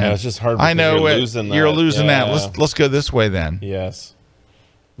 And yeah, it's just hard. I know you're losing that. Let's go this way then. Yes.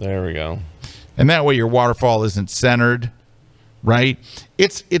 There we go. And that way your waterfall isn't centered. Right?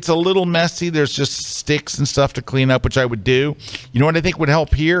 It's a little messy. There's just sticks and stuff to clean up, which I would do. You know what I think would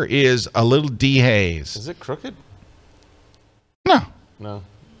help here is a little dehaze. Is it crooked? No. No.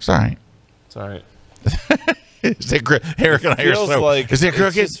 It's all right. It's all right. Is it Eric and I are so. Like, is it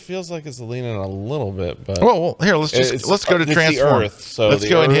crooked? It just feels like it's leaning a little bit, but well here let's go to transform. Earth, so let's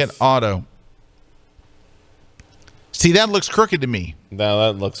go and hit auto. See, that looks crooked to me.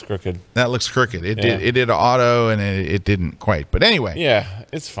 No, that looks crooked. That looks crooked. It did auto and it didn't quite. But anyway. Yeah,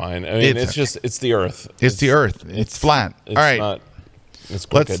 it's fine. I mean, it's the Earth. It's the Earth. It's flat. All right. It's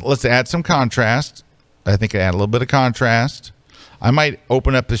crooked. Let's add some contrast. I think I add a little bit of contrast. I might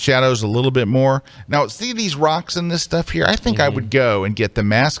open up the shadows a little bit more. Now, see these rocks and this stuff here? I think I would go and get the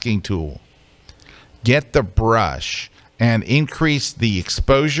masking tool, get the brush, and increase the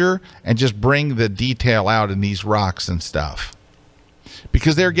exposure and just bring the detail out in these rocks and stuff.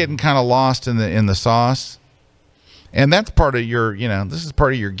 Because they're getting kind of lost in the sauce. And that's part of your, this is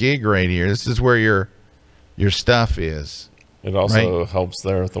part of your gig right here. This is where your stuff is. It also helps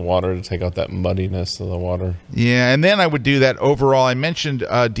there with the water to take out that muddiness of the water. Yeah, and then I would do that overall. I mentioned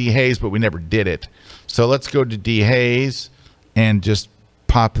dehaze, but we never did it. So let's go to dehaze and just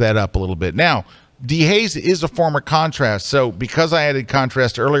pop that up a little bit. Now, dehaze is a form of contrast. So because I added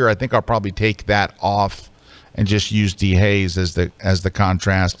contrast earlier, I think I'll probably take that off and just use dehaze as the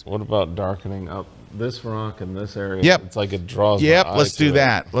contrast. What about darkening up this rock in this area? Yep. It's like it draws Yep, my eye let's to do it.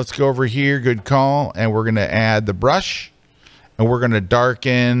 that. Let's go over here. Good call. And we're going to add the brush. And we're going to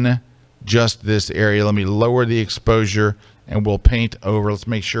darken just this area. Let me lower the exposure, and we'll paint over. Let's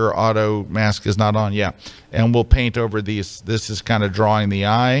make sure auto mask is not on. Yeah. And we'll paint over these. This is kind of drawing the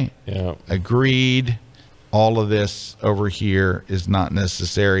eye. Yeah. Agreed. All of this over here is not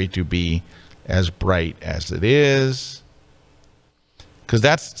necessary to be as bright as it is. Because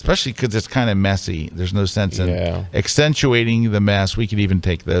that's, especially because it's kind of messy. There's no sense in accentuating the mess. We could even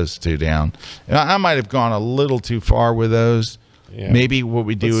take those two down. And I might have gone a little too far with those. Yeah. Maybe what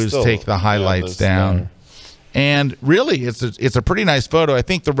we do is take the highlights down. There. And really, it's a pretty nice photo. I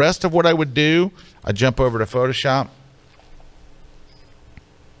think the rest of what I would do, I'd jump over to Photoshop.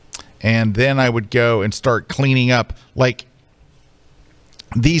 And then I would go and start cleaning up. Like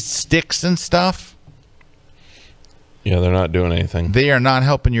these sticks and stuff. Yeah, they're not doing anything. They are not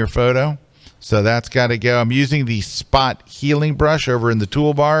helping your photo. So that's got to go. I'm using the spot healing brush over in the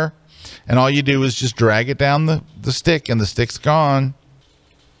toolbar. And all you do is just drag it down the stick, and the stick's gone.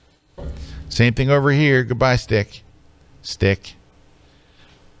 Same thing over here. Goodbye, stick. Stick.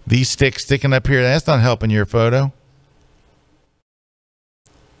 These sticks sticking up here, that's not helping your photo.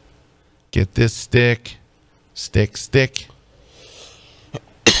 Get this stick. Stick, stick.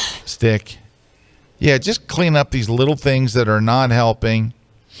 Stick. Yeah, just clean up these little things that are not helping.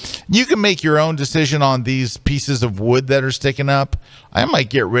 You can make your own decision on these pieces of wood that are sticking up. I might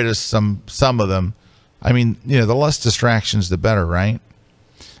get rid of some of them. I mean, the less distractions, the better, right?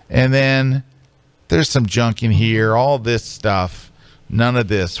 And then there's some junk in here, all this stuff. None of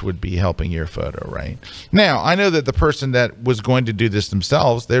this would be helping your photo, right? Now, I know that the person that was going to do this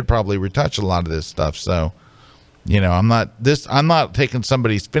themselves, they'd probably retouch a lot of this stuff. So, I'm not taking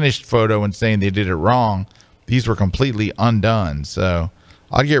somebody's finished photo and saying they did it wrong. These were completely undone. So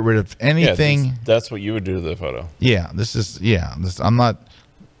I'll get rid of anything. Yeah, that's what you would do to the photo. Yeah, I'm not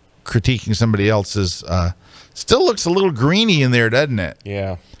critiquing somebody else's. Still looks a little greeny in there, doesn't it?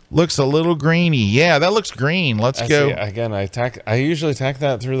 Yeah. Looks a little greeny. Yeah, that looks green. Let's go. See, again, I usually tack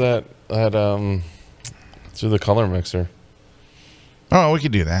that through through the color mixer. Oh, we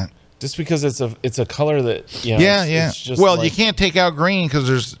could do that. Just because it's a color that It's just you can't take out green because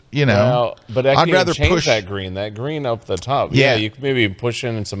there's Well, but I'd rather change push that green up the top. Yeah, you could maybe push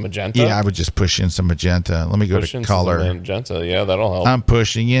in some magenta. Yeah, I would just push in some magenta. Let me go to color. Some magenta. Yeah, that'll help. I'm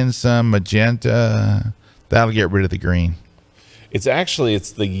pushing in some magenta. That'll get rid of the green. It's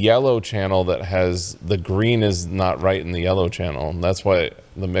the yellow channel that has the green is not right in the yellow channel. And that's why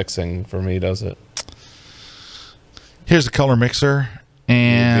the mixing for me does it. Here's a color mixer.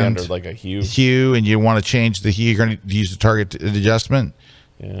 And under like a hue, and you want to change the hue. You're going to use the target adjustment.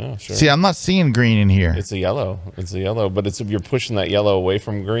 Yeah, sure. See, I'm not seeing green in here. It's a yellow. But if you're pushing that yellow away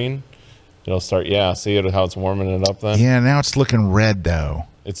from green, it'll start. Yeah, see how it's warming it up then. Yeah, now it's looking red though.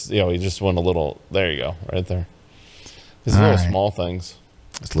 It's you just want a little. There you go, right there. It's little small things.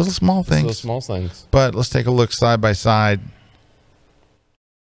 It's little small things. Little small things. But let's take a look side by side.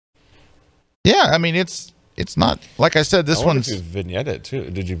 Yeah, I mean it's not, like I said, this one's... You vignette it too.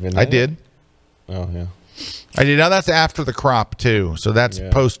 Did you vignette I did. Oh, yeah. I did. Now that's after the crop too. So that's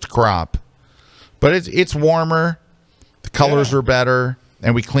post crop. But it's warmer. The colors are better.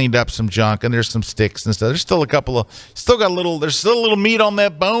 And we cleaned up some junk. And there's some sticks and stuff. There's still there's still a little meat on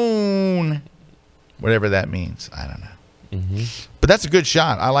that bone. Whatever that means. I don't know. Mm-hmm. But that's a good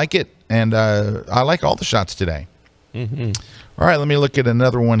shot. I like it. And I like all the shots today. Mm-hmm. All right, let me look at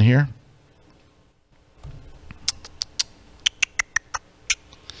another one here.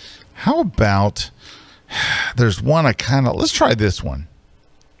 How about, there's one let's try this one.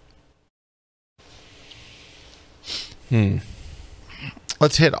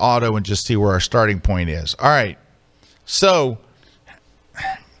 Let's hit auto and just see where our starting point is. All right. So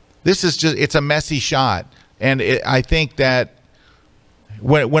this is it's a messy shot. And I think that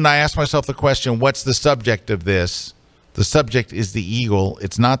when I ask myself the question, what's the subject of this? The subject is the eagle.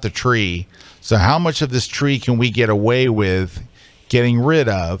 It's not the tree. So how much of this tree can we get away with getting rid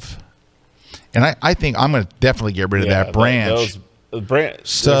of? And I think I'm going to definitely get rid of that branch.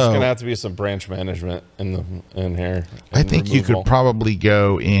 There's going to have to be some branch management in here. I think you could probably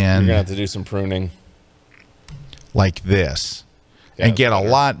go in. You're going to have to do some pruning. Like this. And get a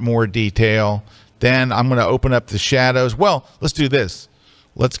lot more detail. Then I'm going to open up the shadows. Well, let's do this.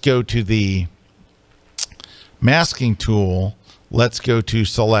 Let's go to the masking tool. Let's go to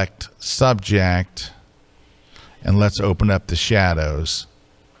select subject. And let's open up the shadows.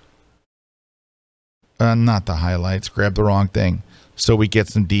 Not the highlights. Grab the wrong thing. So we get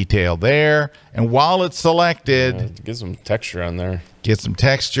some detail there. And while it's selected, get some texture on there. Get some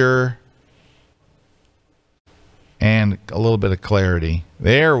texture. And a little bit of clarity.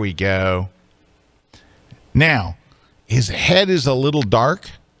 There we go. Now, his head is a little dark.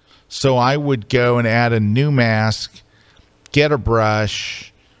 So I would go and add a new mask. Get a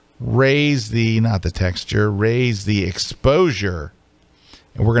brush. Raise the, not the texture, raise the exposure.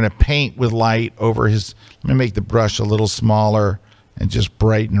 And we're going to paint with light over his, let me make the brush a little smaller and just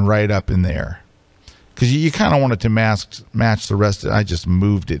brighten right up in there. Because you kind of want it to match the rest of it. I just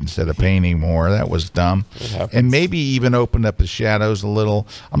moved it instead of painting more. That was dumb. And maybe even opened up the shadows a little.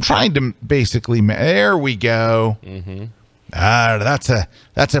 I'm trying to basically, there we go. That's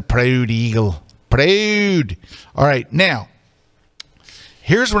a proud eagle. Proud. All right, now,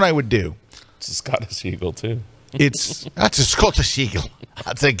 here's what I would do. It's a Scottish eagle, too. That's a Scottish eagle.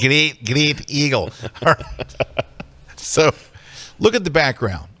 That's a great eagle. All right. So look at the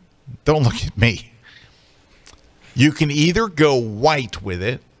background. Don't look at me. You can either go white with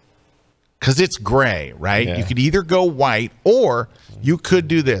it because it's gray, right? Yeah. You could either go white or you could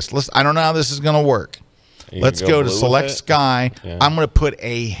do this. I don't know how this is going to work. Let's go to select sky. Yeah. I'm going to put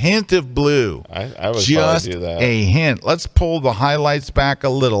a hint of blue. I would just do that. A hint. Let's pull the highlights back a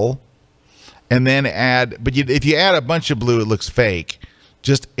little. And then add, but if you add a bunch of blue, it looks fake.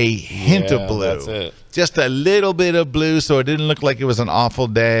 Just a hint of blue. That's it. Just a little bit of blue so it didn't look like it was an awful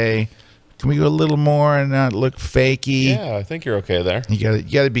day. Can we go a little more and not look fakey? Yeah, I think you're okay there. You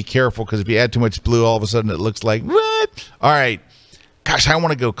got to be careful because if you add too much blue, all of a sudden it looks like, what? All right. Gosh, I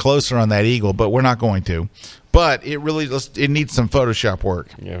want to go closer on that eagle, but we're not going to. But it needs some Photoshop work.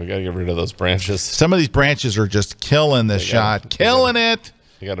 Yeah, we got to get rid of those branches. Some of these branches are just killing this shot. Killing it.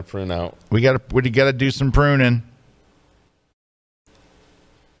 You got to prune out. We got to do some pruning.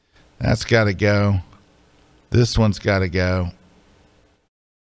 That's got to go. This one's got to go.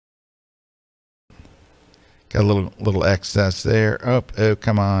 Got a little excess there. Oh,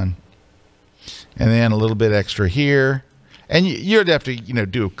 come on. And then a little bit extra here. And you'd have to,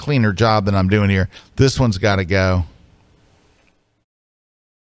 do a cleaner job than I'm doing here. This one's got to go.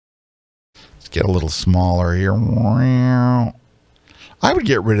 Let's get a little smaller here. I would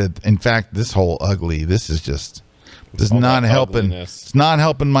get rid of, in fact, this whole ugly. This is just, this is not helping. Ugliness. It's not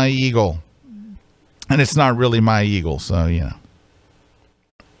helping my eagle. And it's not really my eagle, so,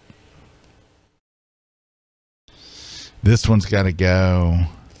 This one's got to go.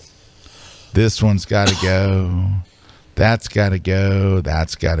 This one's got to go. That's got to go.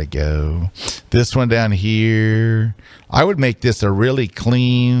 That's got to go. This one down here. I would make this a really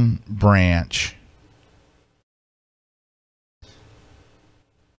clean branch.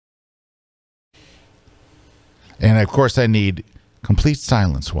 And, of course, I need complete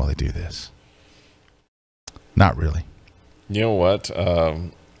silence while I do this. Not really. You know what?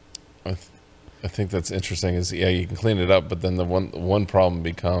 I think that's interesting is, you can clean it up, but then the one problem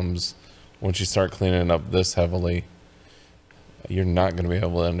becomes once you start cleaning it up this heavily, you're not going to be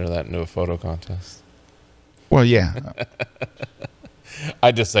able to enter that into a photo contest. Well, yeah.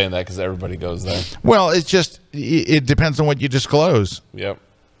 I'm just saying that because everybody goes there. Well, it depends on what you disclose. Yep.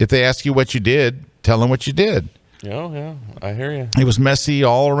 If they ask you what you did, tell them what you did. Yeah, I hear you. It was messy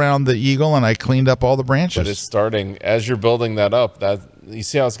all around the eagle, and I cleaned up all the branches. But it's starting as you're building that up. That you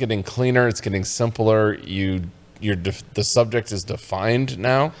see how it's getting cleaner, it's getting simpler. The subject is defined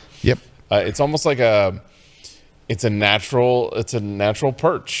now. Yep. It's almost like it's a natural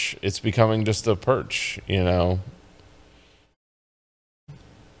perch. It's becoming just a perch, And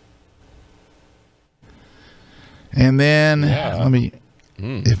then let me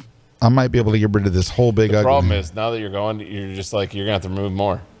if I might be able to get rid of this whole big ugly. The problem is now that you're going, you're just like, you're going to have to remove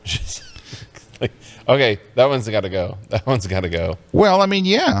more. Okay, that one's got to go. That one's got to go. Well, I mean,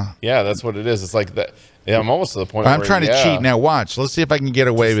 yeah. Yeah, that's what it is. It's like that. Yeah, I'm almost to the point I'm trying to cheat now. Watch. Let's see if I can get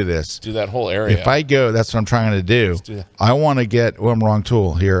away with this. Do that whole area. If I go, that's what I'm trying to do. I want to get, I'm wrong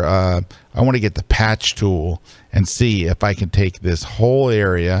tool here. I want to get the patch tool and see if I can take this whole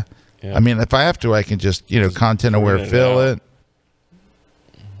area Yeah. I mean, if I have to, I can just, content aware fill it.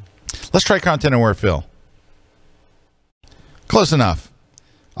 Let's try content aware fill. Close enough.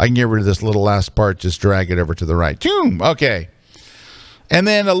 I can get rid of this little last part, just drag it over to the right. Boom. Okay. And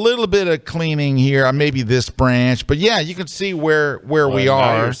then a little bit of cleaning here on maybe this branch. But yeah, you can see where we now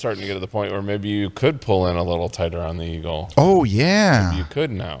are. You're starting to get to the point where maybe you could pull in a little tighter on the eagle. Oh, yeah. Maybe you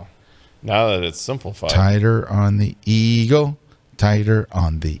could now. Now that it's simplified. Tighter on the eagle. Tighter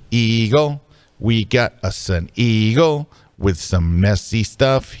on the eagle. We got us an eagle with some messy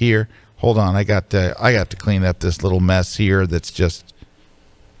stuff here. Hold on, I got to clean up this little mess here that's just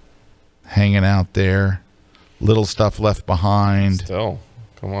hanging out there. Little stuff left behind. Still,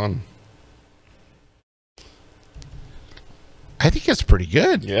 come on. I think it's pretty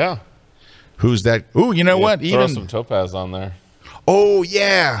good. Yeah. Who's that? Ooh, you know what? Throw some topaz on there. Oh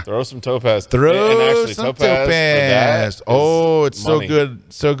yeah. Throw some topaz. Throw and actually, some topaz. Oh, it's money.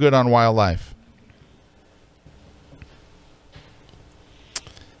 so good on wildlife.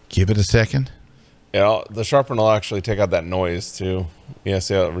 Give it a second. Yeah, the sharpener will actually take out that noise too. Yeah,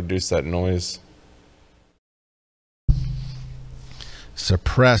 see how it reduced that noise.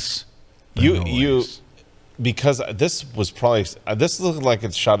 Suppress the noise. Because this was probably this looked like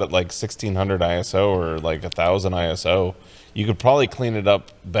it's shot at like 1600 ISO or like 1000 ISO. You could probably clean it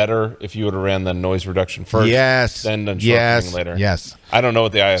up better if you would have ran the noise reduction first. Yes. Then done sharpening later. Yes. I don't know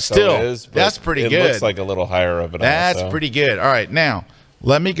what the ISO is, but that's pretty good. It looks like a little higher of an ISO. That's pretty good. All right, now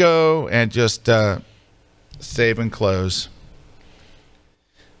let me go and just save and close.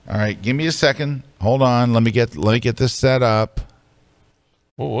 All right, give me a second. Hold on. Let me get this set up.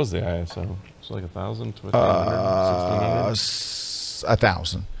 What was the ISO? It's like 1,000, 1,500, 1,600?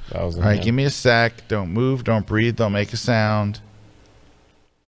 1,000. 1,000. All right, yeah. give me a sec. Don't move. Don't breathe. Don't make a sound.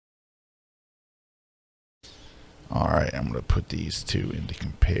 All right, I'm going to put these two into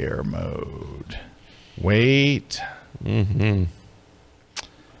compare mode. Wait. Mm-hmm.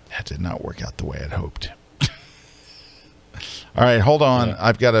 That did not work out the way I'd hoped. All right, hold on. Yeah.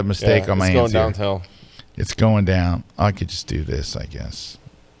 I've got a mistake on my hands. It's going downhill. It's going down. I could just do this, I guess.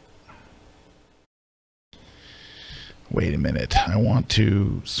 Wait a minute. I want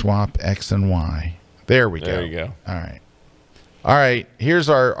to swap X and Y. There we go. There you go. All right. All right. Here's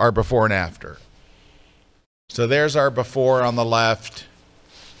our before and after. So there's our before on the left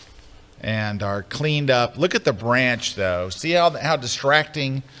and our cleaned up. Look at the branch, though. See how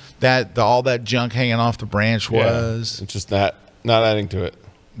distracting all that junk hanging off the branch was? Yeah, it's just not adding to it.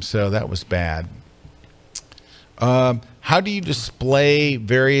 So that was bad. How do you display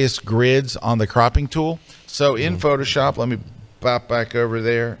various grids on the cropping tool? So in Photoshop, let me pop back over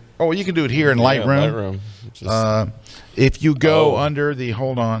there. Oh, you can do it here in Lightroom. If you go under the,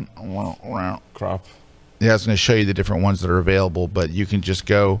 hold on. Crop. Yeah, I was going to show you the different ones that are available, but you can just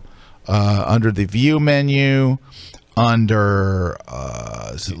go under the view menu, under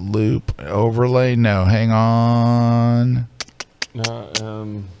is it loop overlay? No, hang on.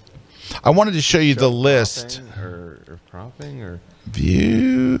 No, I wanted to show you the list. Or cropping or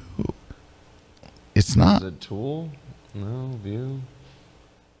view. It's not. Is it tool? No, view.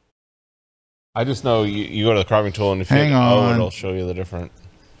 I just know you go to the cropping tool and if you hit O, it'll show you the different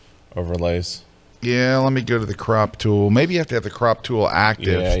overlays. Yeah, let me go to the crop tool. Maybe you have to have the crop tool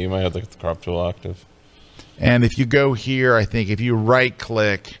active. Yeah, you might have the crop tool active. And if you go here, I think if you right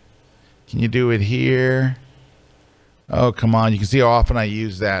click, can you do it here? Oh, come on. You can see how often I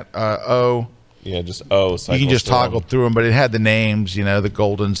use that. O. Yeah, just O. You can just toggle through them, but it had the names, the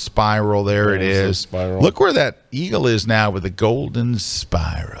golden spiral. There it is. Look where that eagle is now with the golden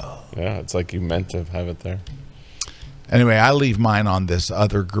spiral. Yeah, it's like you meant to have it there. Anyway, I leave mine on this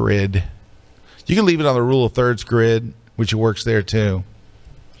other grid. You can leave it on the rule of thirds grid, which works there too.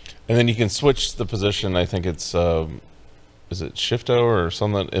 And then you can switch the position. I think it's is it Shift-O or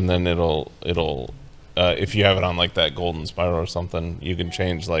something? And then it'll if you have it on like that golden spiral or something, you can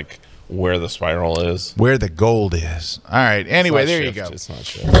change like where the spiral is, where the gold is. All right. Anyway, there shift. You go. It's not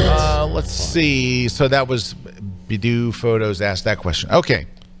shift. Let's see. So that was Bidu Photos asked that question. Okay.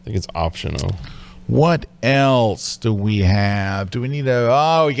 I think it's optional. What else do we have? Do we need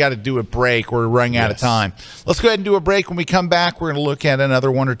we got to do a break. We're running out of time. Let's go ahead and do a break. When we come back, we're going to look at another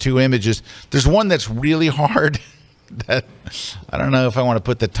one or two images. There's one that's really hard that I don't know if I want to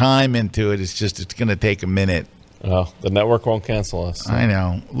put the time into it. It's going to take a minute. Oh, the network won't cancel us. I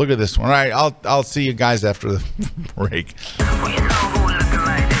know. Look at this one. All right, I'll see you guys after the break.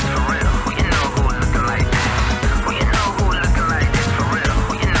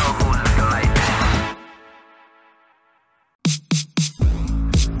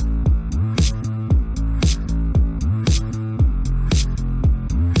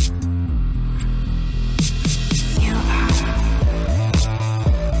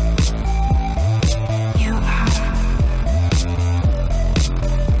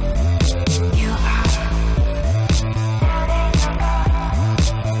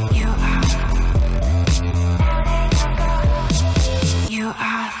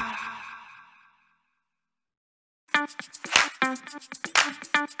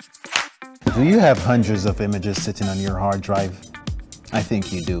 Do you have hundreds of images sitting on your hard drive? I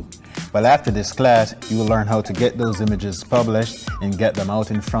think you do. Well, after this class, you will learn how to get those images published and get them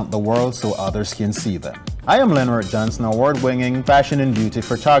out in front of the world so others can see them. I am Leonard Johnson, award-winning fashion and beauty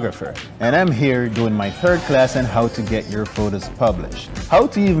photographer, and I'm here doing my third class on how to get your photos published. How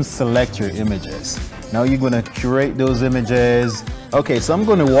to even select your images. Now you're going to curate those images. Okay, so I'm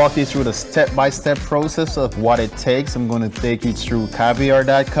going to walk you through the step-by-step process of what it takes. I'm going to take you through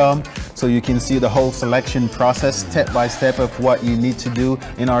caviar.com so you can see the whole selection process step-by-step of what you need to do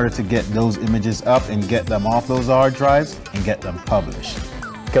in order to get those images up and get them off those hard drives and get them published.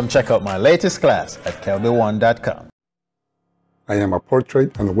 Come check out my latest class at kelby1.com. I am a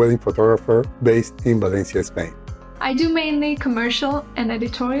portrait and wedding photographer based in Valencia, Spain. I do mainly commercial and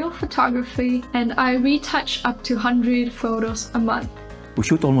editorial photography, and I retouch up to 100 photos a month. We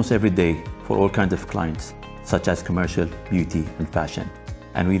shoot almost every day for all kinds of clients, such as commercial, beauty, and fashion.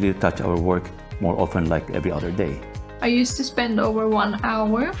 And we retouch our work more often, like every other day. I used to spend over 1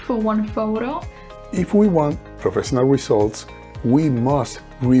 hour for one photo. If we want professional results, we must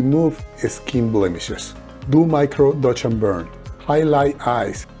remove skin blemishes, do micro dodge and burn, highlight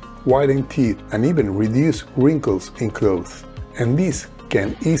eyes, whiten teeth, and even reduce wrinkles in clothes. And this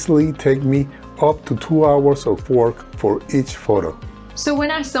can easily take me up to 2 hours of work for each photo. So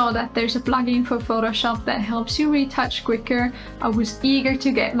when I saw that there's a plugin for Photoshop that helps you retouch quicker, I was eager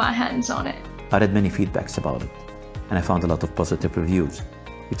to get my hands on it. I read many feedbacks about it, and I found a lot of positive reviews,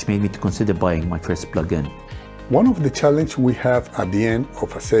 which made me to consider buying my first plugin. One of the challenges we have at the end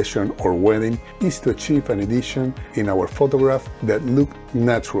of a session or wedding is to achieve an edition in our photograph that look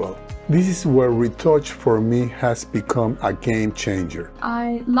natural. This is where retouch for me has become a game changer.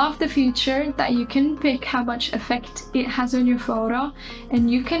 I love the feature that you can pick how much effect it has on your photo,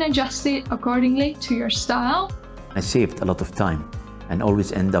 and you can adjust it accordingly to your style. I saved a lot of time and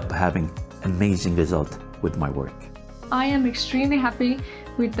always end up having amazing result with my work. I am extremely happy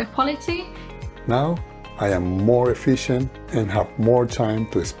with the quality. Now I am more efficient and have more time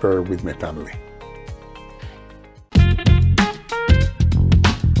to spare with my family.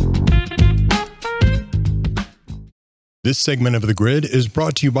 This segment of The Grid is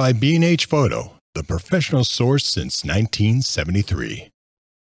brought to you by B&H Photo, the professional source since 1973.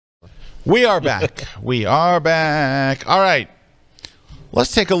 We are back. We are back. All right.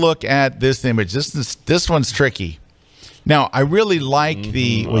 Let's take a look at this image. This one's tricky. Now, I really like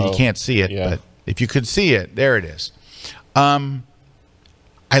the, well, you can't see it, but if you could see it, there it is.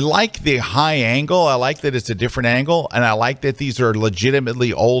 I like the high angle. I like that it's a different angle, and I like that these are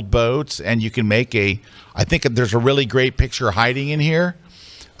legitimately old boats, and you can make I think there's a really great picture hiding in here,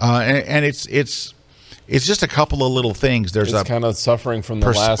 and it's just a couple of little things. There's it's kind of suffering from the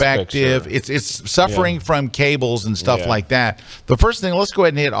perspective. Last picture. It's suffering from cables and stuff like that. The first thing, let's go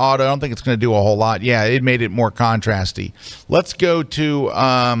ahead and hit auto. I don't think it's going to do a whole lot. Yeah, it made it more contrasty. Let's go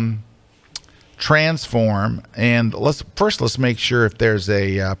to transform, and let's make sure if there's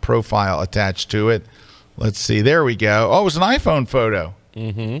a profile attached to it. Let's see. There we go. Oh, it was an iPhone photo.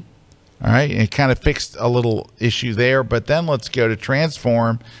 All right, and it kind of fixed a little issue there, but then let's go to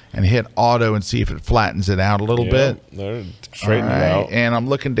transform and hit auto and see if it flattens it out a little bit. There, straighten it out. And I'm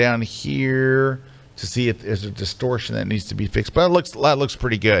looking down here to see if there's a distortion that needs to be fixed, but that looks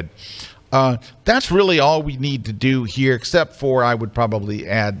pretty good. That's really all we need to do here, except for I would probably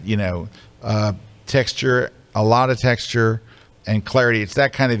add, texture, a lot of texture and clarity. It's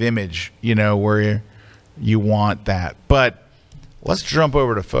that kind of image, where you want that. But let's jump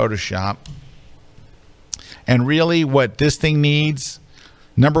over to Photoshop. And really what this thing needs,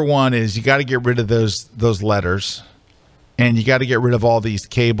 number one, is you got to get rid of those letters, and you got to get rid of all these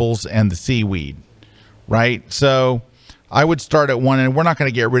cables and the seaweed, right? So I would start at one, and we're not going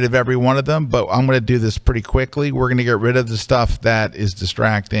to get rid of every one of them, but I'm going to do this pretty quickly. We're going to get rid of the stuff that is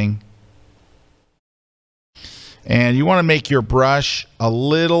distracting. And you want to make your brush a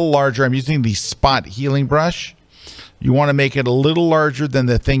little larger. I'm using the spot healing brush. You want to make it a little larger than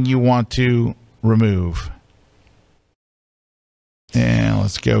the thing you want to remove. And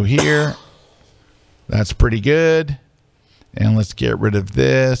let's go here. That's pretty good. And let's get rid of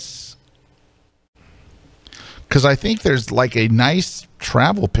this, because I think there's like a nice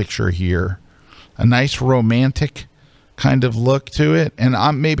travel picture here, a nice romantic kind of look to it.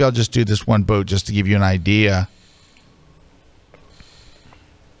 And maybe I'll just do this one boat just to give you an idea.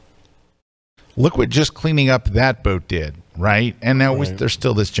 Look what just cleaning up that boat did, right? And now there's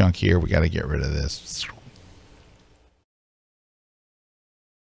still this junk here. We got to get rid of this.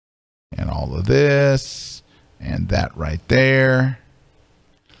 And all of this. And that right there.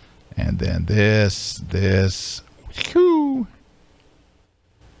 And then this. Whew.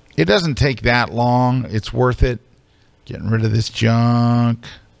 It doesn't take that long. It's worth it. Getting rid of this junk.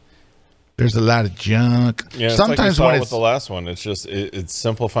 There's a lot of junk. Yeah, sometimes like with the last one, it's just it's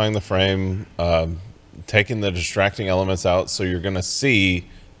simplifying the frame, taking the distracting elements out, so you're going to see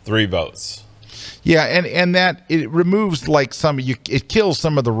 3 boats. Yeah, and that it removes like it kills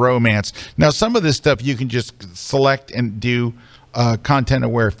some of the romance. Now, some of this stuff you can just select and do content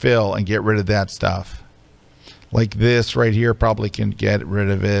aware fill and get rid of that stuff. Like this right here, probably can get rid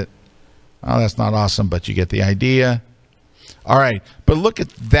of it. Oh, that's not awesome, but you get the idea. All right, but look at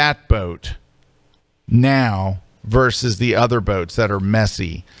that boat now versus the other boats that are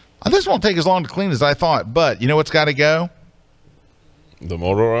messy. This won't take as long to clean as I thought, but you know what's got to go? The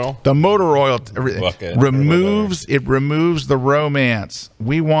motor oil? The motor oil removes the romance.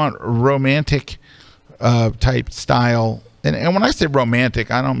 We want romantic type style. And when I say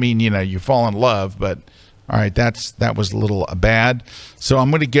romantic, I don't mean, you fall in love, but all right, that was a little bad. So I'm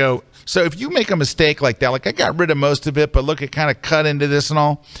going to go. So if you make a mistake like that, like I got rid of most of it, but look, it kind of cut into this and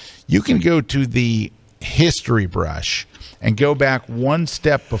all, you can go to the history brush and go back one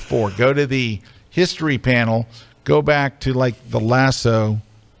step before. Go to the history panel, go back to like the lasso,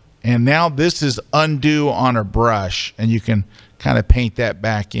 and now this is undo on a brush, and you can kind of paint that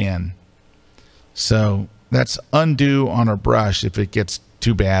back in. So that's undo on a brush if it gets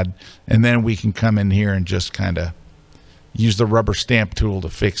too bad, and then we can come in here and just kind of use the rubber stamp tool to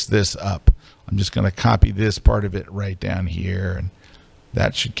fix this up. I'm just going to copy this part of it right down here, and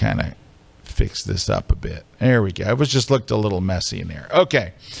that should kind of fix this up a bit. There we go. It was just looked a little messy in there.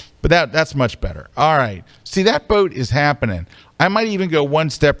 Okay, but that's much better. All right. See, that boat is happening. I might even go one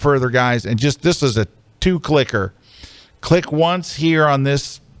step further, guys, and just this is a 2-clicker. Click once here on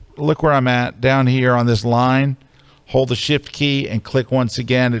this. Look where I'm at down here on this line. Hold the shift key and click once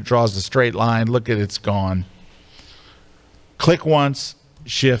again. It draws a straight line. Look at it's gone. Click once,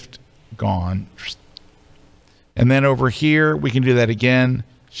 shift, gone. And then over here, we can do that again.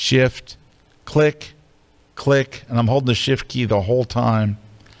 Shift, click, click. And I'm holding the shift key the whole time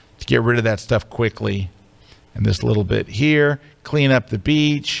to get rid of that stuff quickly. And this little bit here, clean up the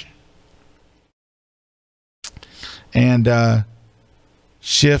beach. And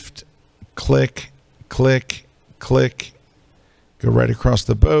shift, click, click, click. Go right across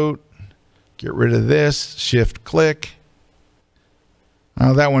the boat. Get rid of this, shift, click.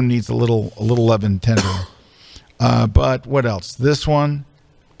 Oh, that one needs a little love and tender. But what else? This one,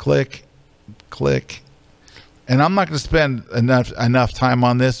 click, click. And I'm not going to spend enough time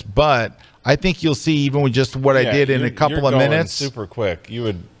on this, but I think you'll see even with just what I did in a couple of minutes. Super quick. You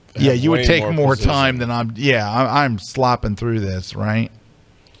would. You would take more time than I'm. Yeah, I'm slopping through this, right?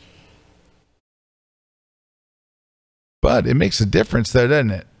 But it makes a difference, though,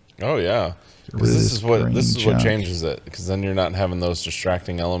 doesn't it? Oh yeah. This is what changes it, because then you're not having those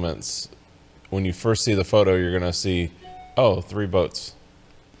distracting elements. When you first see the photo, you're going to see, oh, 3 boats.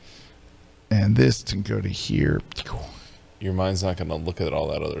 And this can go to here. Your mind's not going to look at all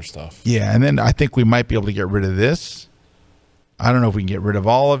that other stuff. Yeah, and then I think we might be able to get rid of this. I don't know if we can get rid of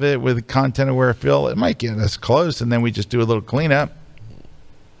all of it with content-aware fill. It might get us close, and then we just do a little cleanup.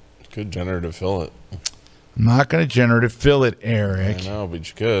 Could generative fill it. I'm not going to generative fill it, Eric. I know, but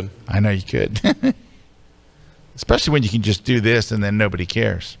you could. I know you could. Especially when you can just do this and then nobody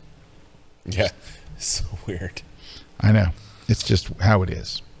cares. Yeah, it's so weird. I know. It's just how it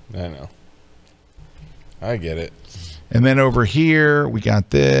is. I know. I get it. And then over here, we got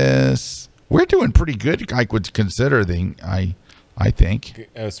this. We're doing pretty good, I would consider I think.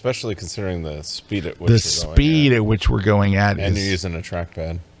 Especially considering the speed at which we're going at. And you're using a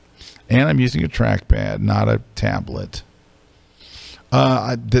trackpad. And I'm using a trackpad, not a tablet.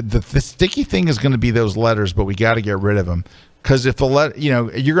 The sticky thing is going to be those letters, but we got to get rid of them, because if the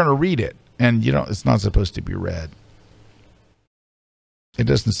you're going to read it, and it's not supposed to be read. It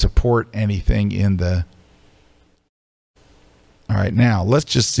doesn't support anything in the. All right, now let's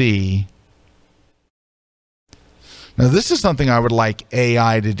just see. Now this is something I would like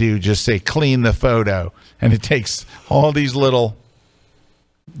AI to do. Just say clean the photo, and it takes all these little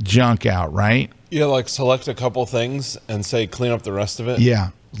junk out, right? Yeah, like select a couple things and say clean up the rest of it. Yeah,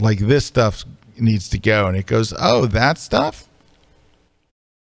 like this stuff needs to go, and it goes, oh, that stuff?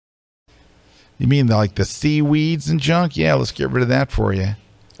 You mean like the seaweeds and junk? Yeah, let's get rid of that for you.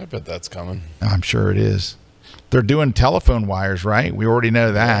 I bet that's coming. I'm sure it is. They're doing telephone wires, right? We already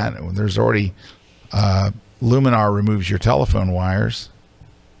know that. Yeah. There's already Luminar removes your telephone wires.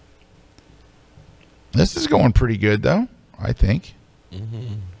 This is going pretty good, though, I think.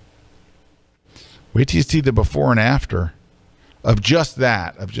 Mm-hmm. Wait till you see the before and after of just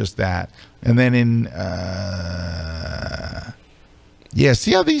that, and then in Yeah,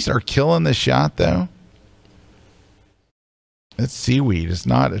 see how these are killing the shot, though? That seaweed is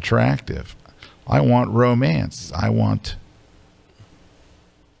not attractive. I want romance. I want...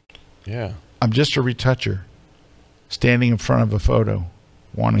 Yeah. I'm just a retoucher, standing in front of a photo,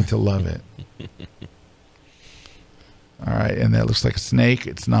 wanting to love it. All right, and that looks like a snake.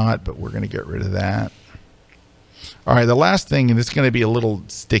 It's not, but we're going to get rid of that. All right, the last thing, and it's going to be a little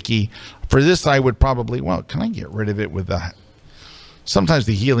sticky. For this, I would probably, well, can I get rid of it with the... Sometimes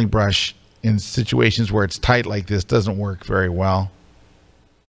the healing brush in situations where it's tight like this doesn't work very well.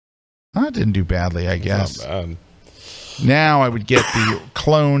 Oh, it didn't do badly, I guess. Not bad. Now I would get the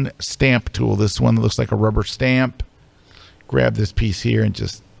clone stamp tool. This one that looks like a rubber stamp. Grab this piece here and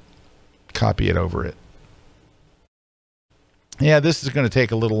just copy it over it. Yeah, this is going to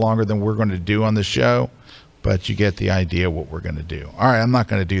take a little longer than we're going to do on the show, but you get the idea what we're going to do. All right, I'm not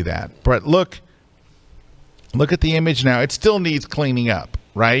going to do that. But look at the image now. It still needs cleaning up,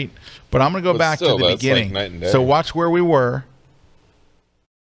 right? But I'm going to go back to the beginning. Like night and day. So watch where we were.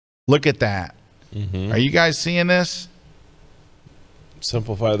 Look at that. Are you guys seeing this?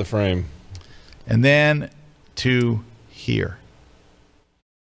 Simplify the frame. And then to here.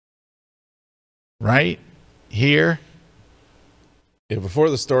 Right? Here. Yeah, before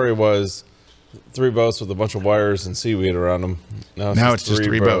the story was 3 boats with a bunch of wires and seaweed around them. Now it's just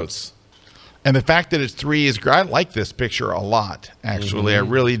 3 boats. And the fact that it's 3 is great. I like this picture a lot, actually. I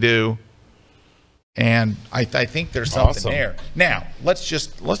really do. And I think there's something there. Now, let's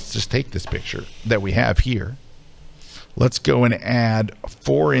just take this picture that we have here. Let's go and add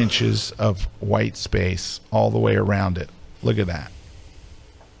 4 inches of white space all the way around it. Look at that.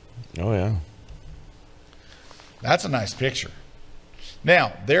 Oh, yeah. That's a nice picture.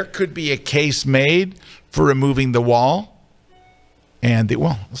 Now, there could be a case made for removing the wall. And,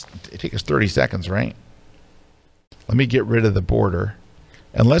 it takes us 30 seconds, right? Let me get rid of the border.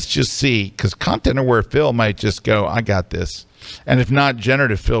 And let's just see, because content-aware fill might just go, I got this. And if not,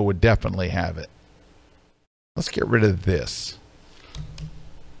 generative fill would definitely have it. Let's get rid of this.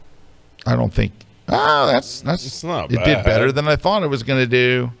 I don't think... Oh, that's it's not bad. It did better than I thought it was going to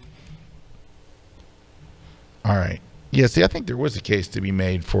do. All right. Yeah, see, I think there was a case to be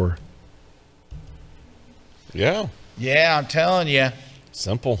made for... Yeah. Yeah, I'm telling you.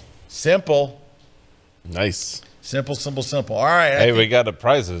 Simple. Nice. Simple. All right. Hey, we got the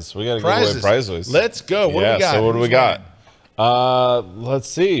prizes. We got to give away prizes. Let's go. What do we got? So what do we got? Let's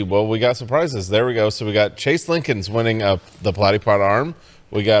see. Well, we got some prizes. There we go. So we got Chase Lincoln's winning the Platypod arm.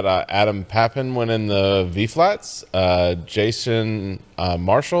 We got Adam Pappin winning the V-Flats. Jason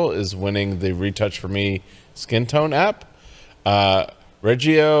Marshall is winning the Retouch For Me Skin Tone app.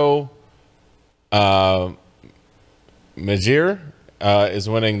 Reggio Majir is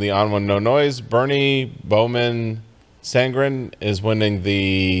winning the On One No Noise. Bernie Bowman Sangren is winning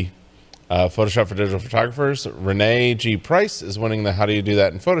the Photoshop for Digital Photographers. Renee G. Price is winning the How Do You Do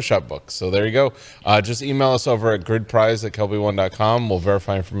That in Photoshop book. So there you go. Just email us over at gridprize@kelby1.com. We'll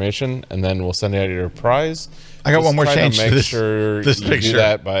verify information, and then we'll send out your prize. I got one more change to this, sure this you picture. do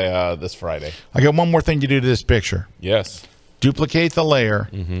that by this Friday. I got one more thing to do to this picture. Yes. Duplicate the layer.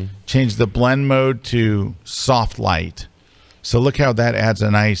 Change the blend mode to soft light. So look how that adds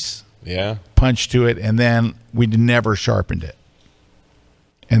a nice punch to it, and then we never sharpened it.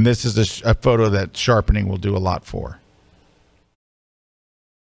 And this is a photo that sharpening will do a lot for.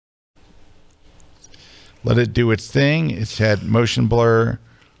 Let it do its thing. It's had motion blur.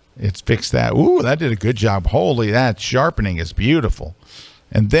 It's fixed that. Ooh, that did a good job. Holy, that sharpening is beautiful.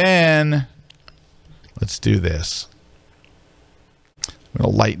 And then let's do this. I'm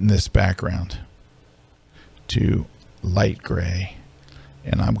going to lighten this background to light gray.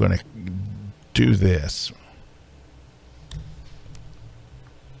 And I'm going to do this.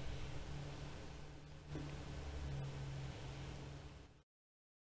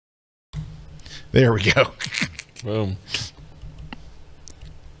 There we go. Boom.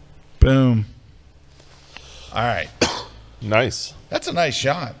 Boom. All right. Nice. That's a nice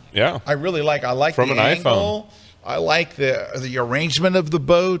shot. Yeah. I really like. I like from the an angle. iPhone. I like the arrangement of the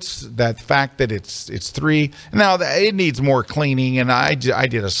boats. That fact that it's 3. Now it needs more cleaning, and I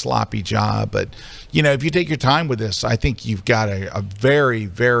did a sloppy job. But you know, if you take your time with this, I think you've got a very,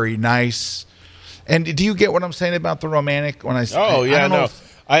 very nice. And do you get what I'm saying about the romantic when I say? Oh yeah, I don't know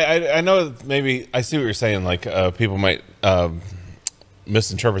I know maybe I see what you're saying. Like people might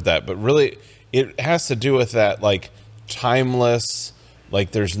misinterpret that, but really it has to do with that like timeless.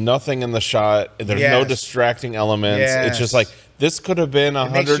 Like there's nothing in the shot. There's no distracting elements. It's just like this could have been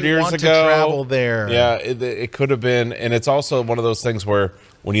 100 years ago. To travel there. Yeah, it could have been, and it's also one of those things where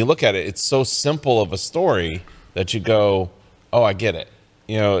when you look at it, it's so simple of a story that you go, oh, I get it.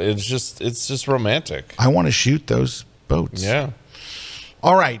 You know, it's just romantic. I want to shoot those boats. Yeah.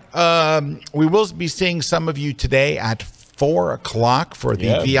 All right. We will be seeing some of you today at 4 o'clock for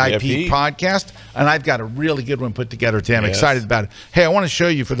the VIP podcast. And I've got a really good one put together today. I'm excited about it. Hey, I want to show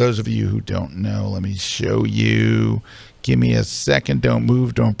you, for those of you who don't know, let me show you. Give me a second. Don't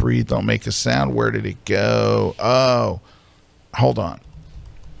move. Don't breathe. Don't make a sound. Where did it go? Oh, hold on.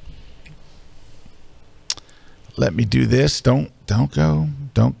 Let me do this. Don't go.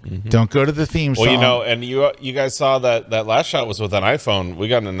 Don't go to the theme song. Well, you know, and you guys saw that last shot was with an iPhone. We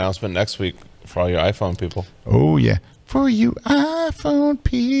got an announcement next week for all your iPhone people. Oh yeah, for you iPhone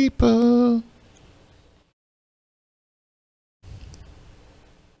people.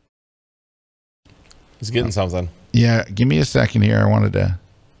 He's getting something. Yeah, give me a second here. I wanted to.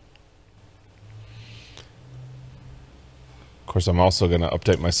 Of course, I'm also going to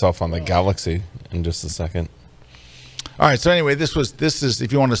update myself on the Galaxy in just a second. All right. So anyway, this is,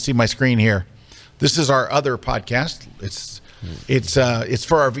 if you want to see my screen here, this is our other podcast. It's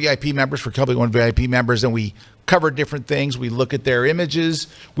for our VIP members, for Kelby One VIP members, and we cover different things. We look at their images.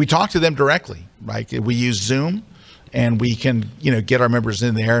 We talk to them directly. Right? We use Zoom, and we can get our members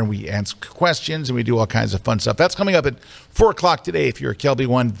in there, and we answer questions, and we do all kinds of fun stuff. That's coming up at 4 o'clock today. If you're a Kelby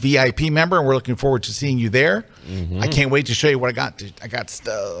One VIP member, and we're looking forward to seeing you there. I can't wait to show you what I got. I got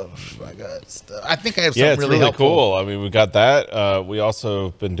stuff. I think I have something really helpful. Cool. I mean, we got that. We also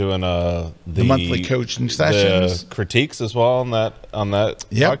been doing the monthly coaching sessions, critiques as well on that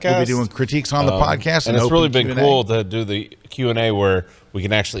podcast. We'll be doing critiques on the podcast, and it's really been cool to do the Q&A where we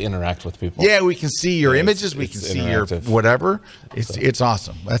can actually interact with people. Yeah, we can see your images. We can see your whatever. It's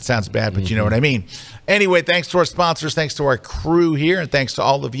awesome. That sounds bad, but you know what I mean. Anyway, thanks to our sponsors. Thanks to our crew here. And thanks to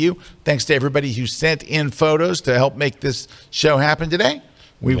all of you. Thanks to everybody who sent in photos to help make this show happen today.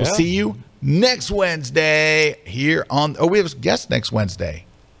 We will see you next Wednesday here on... Oh, we have a guest next Wednesday.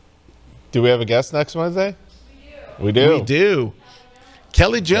 Do we have a guest next Wednesday? We do. We do.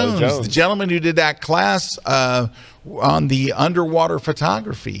 Kelly Jones, the gentleman who did that class on the underwater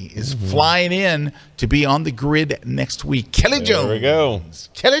photography, is flying in to be on the grid next week. Kelly Jones. There we go.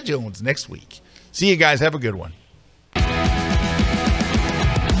 Kelly Jones next week. See you guys. Have a good one.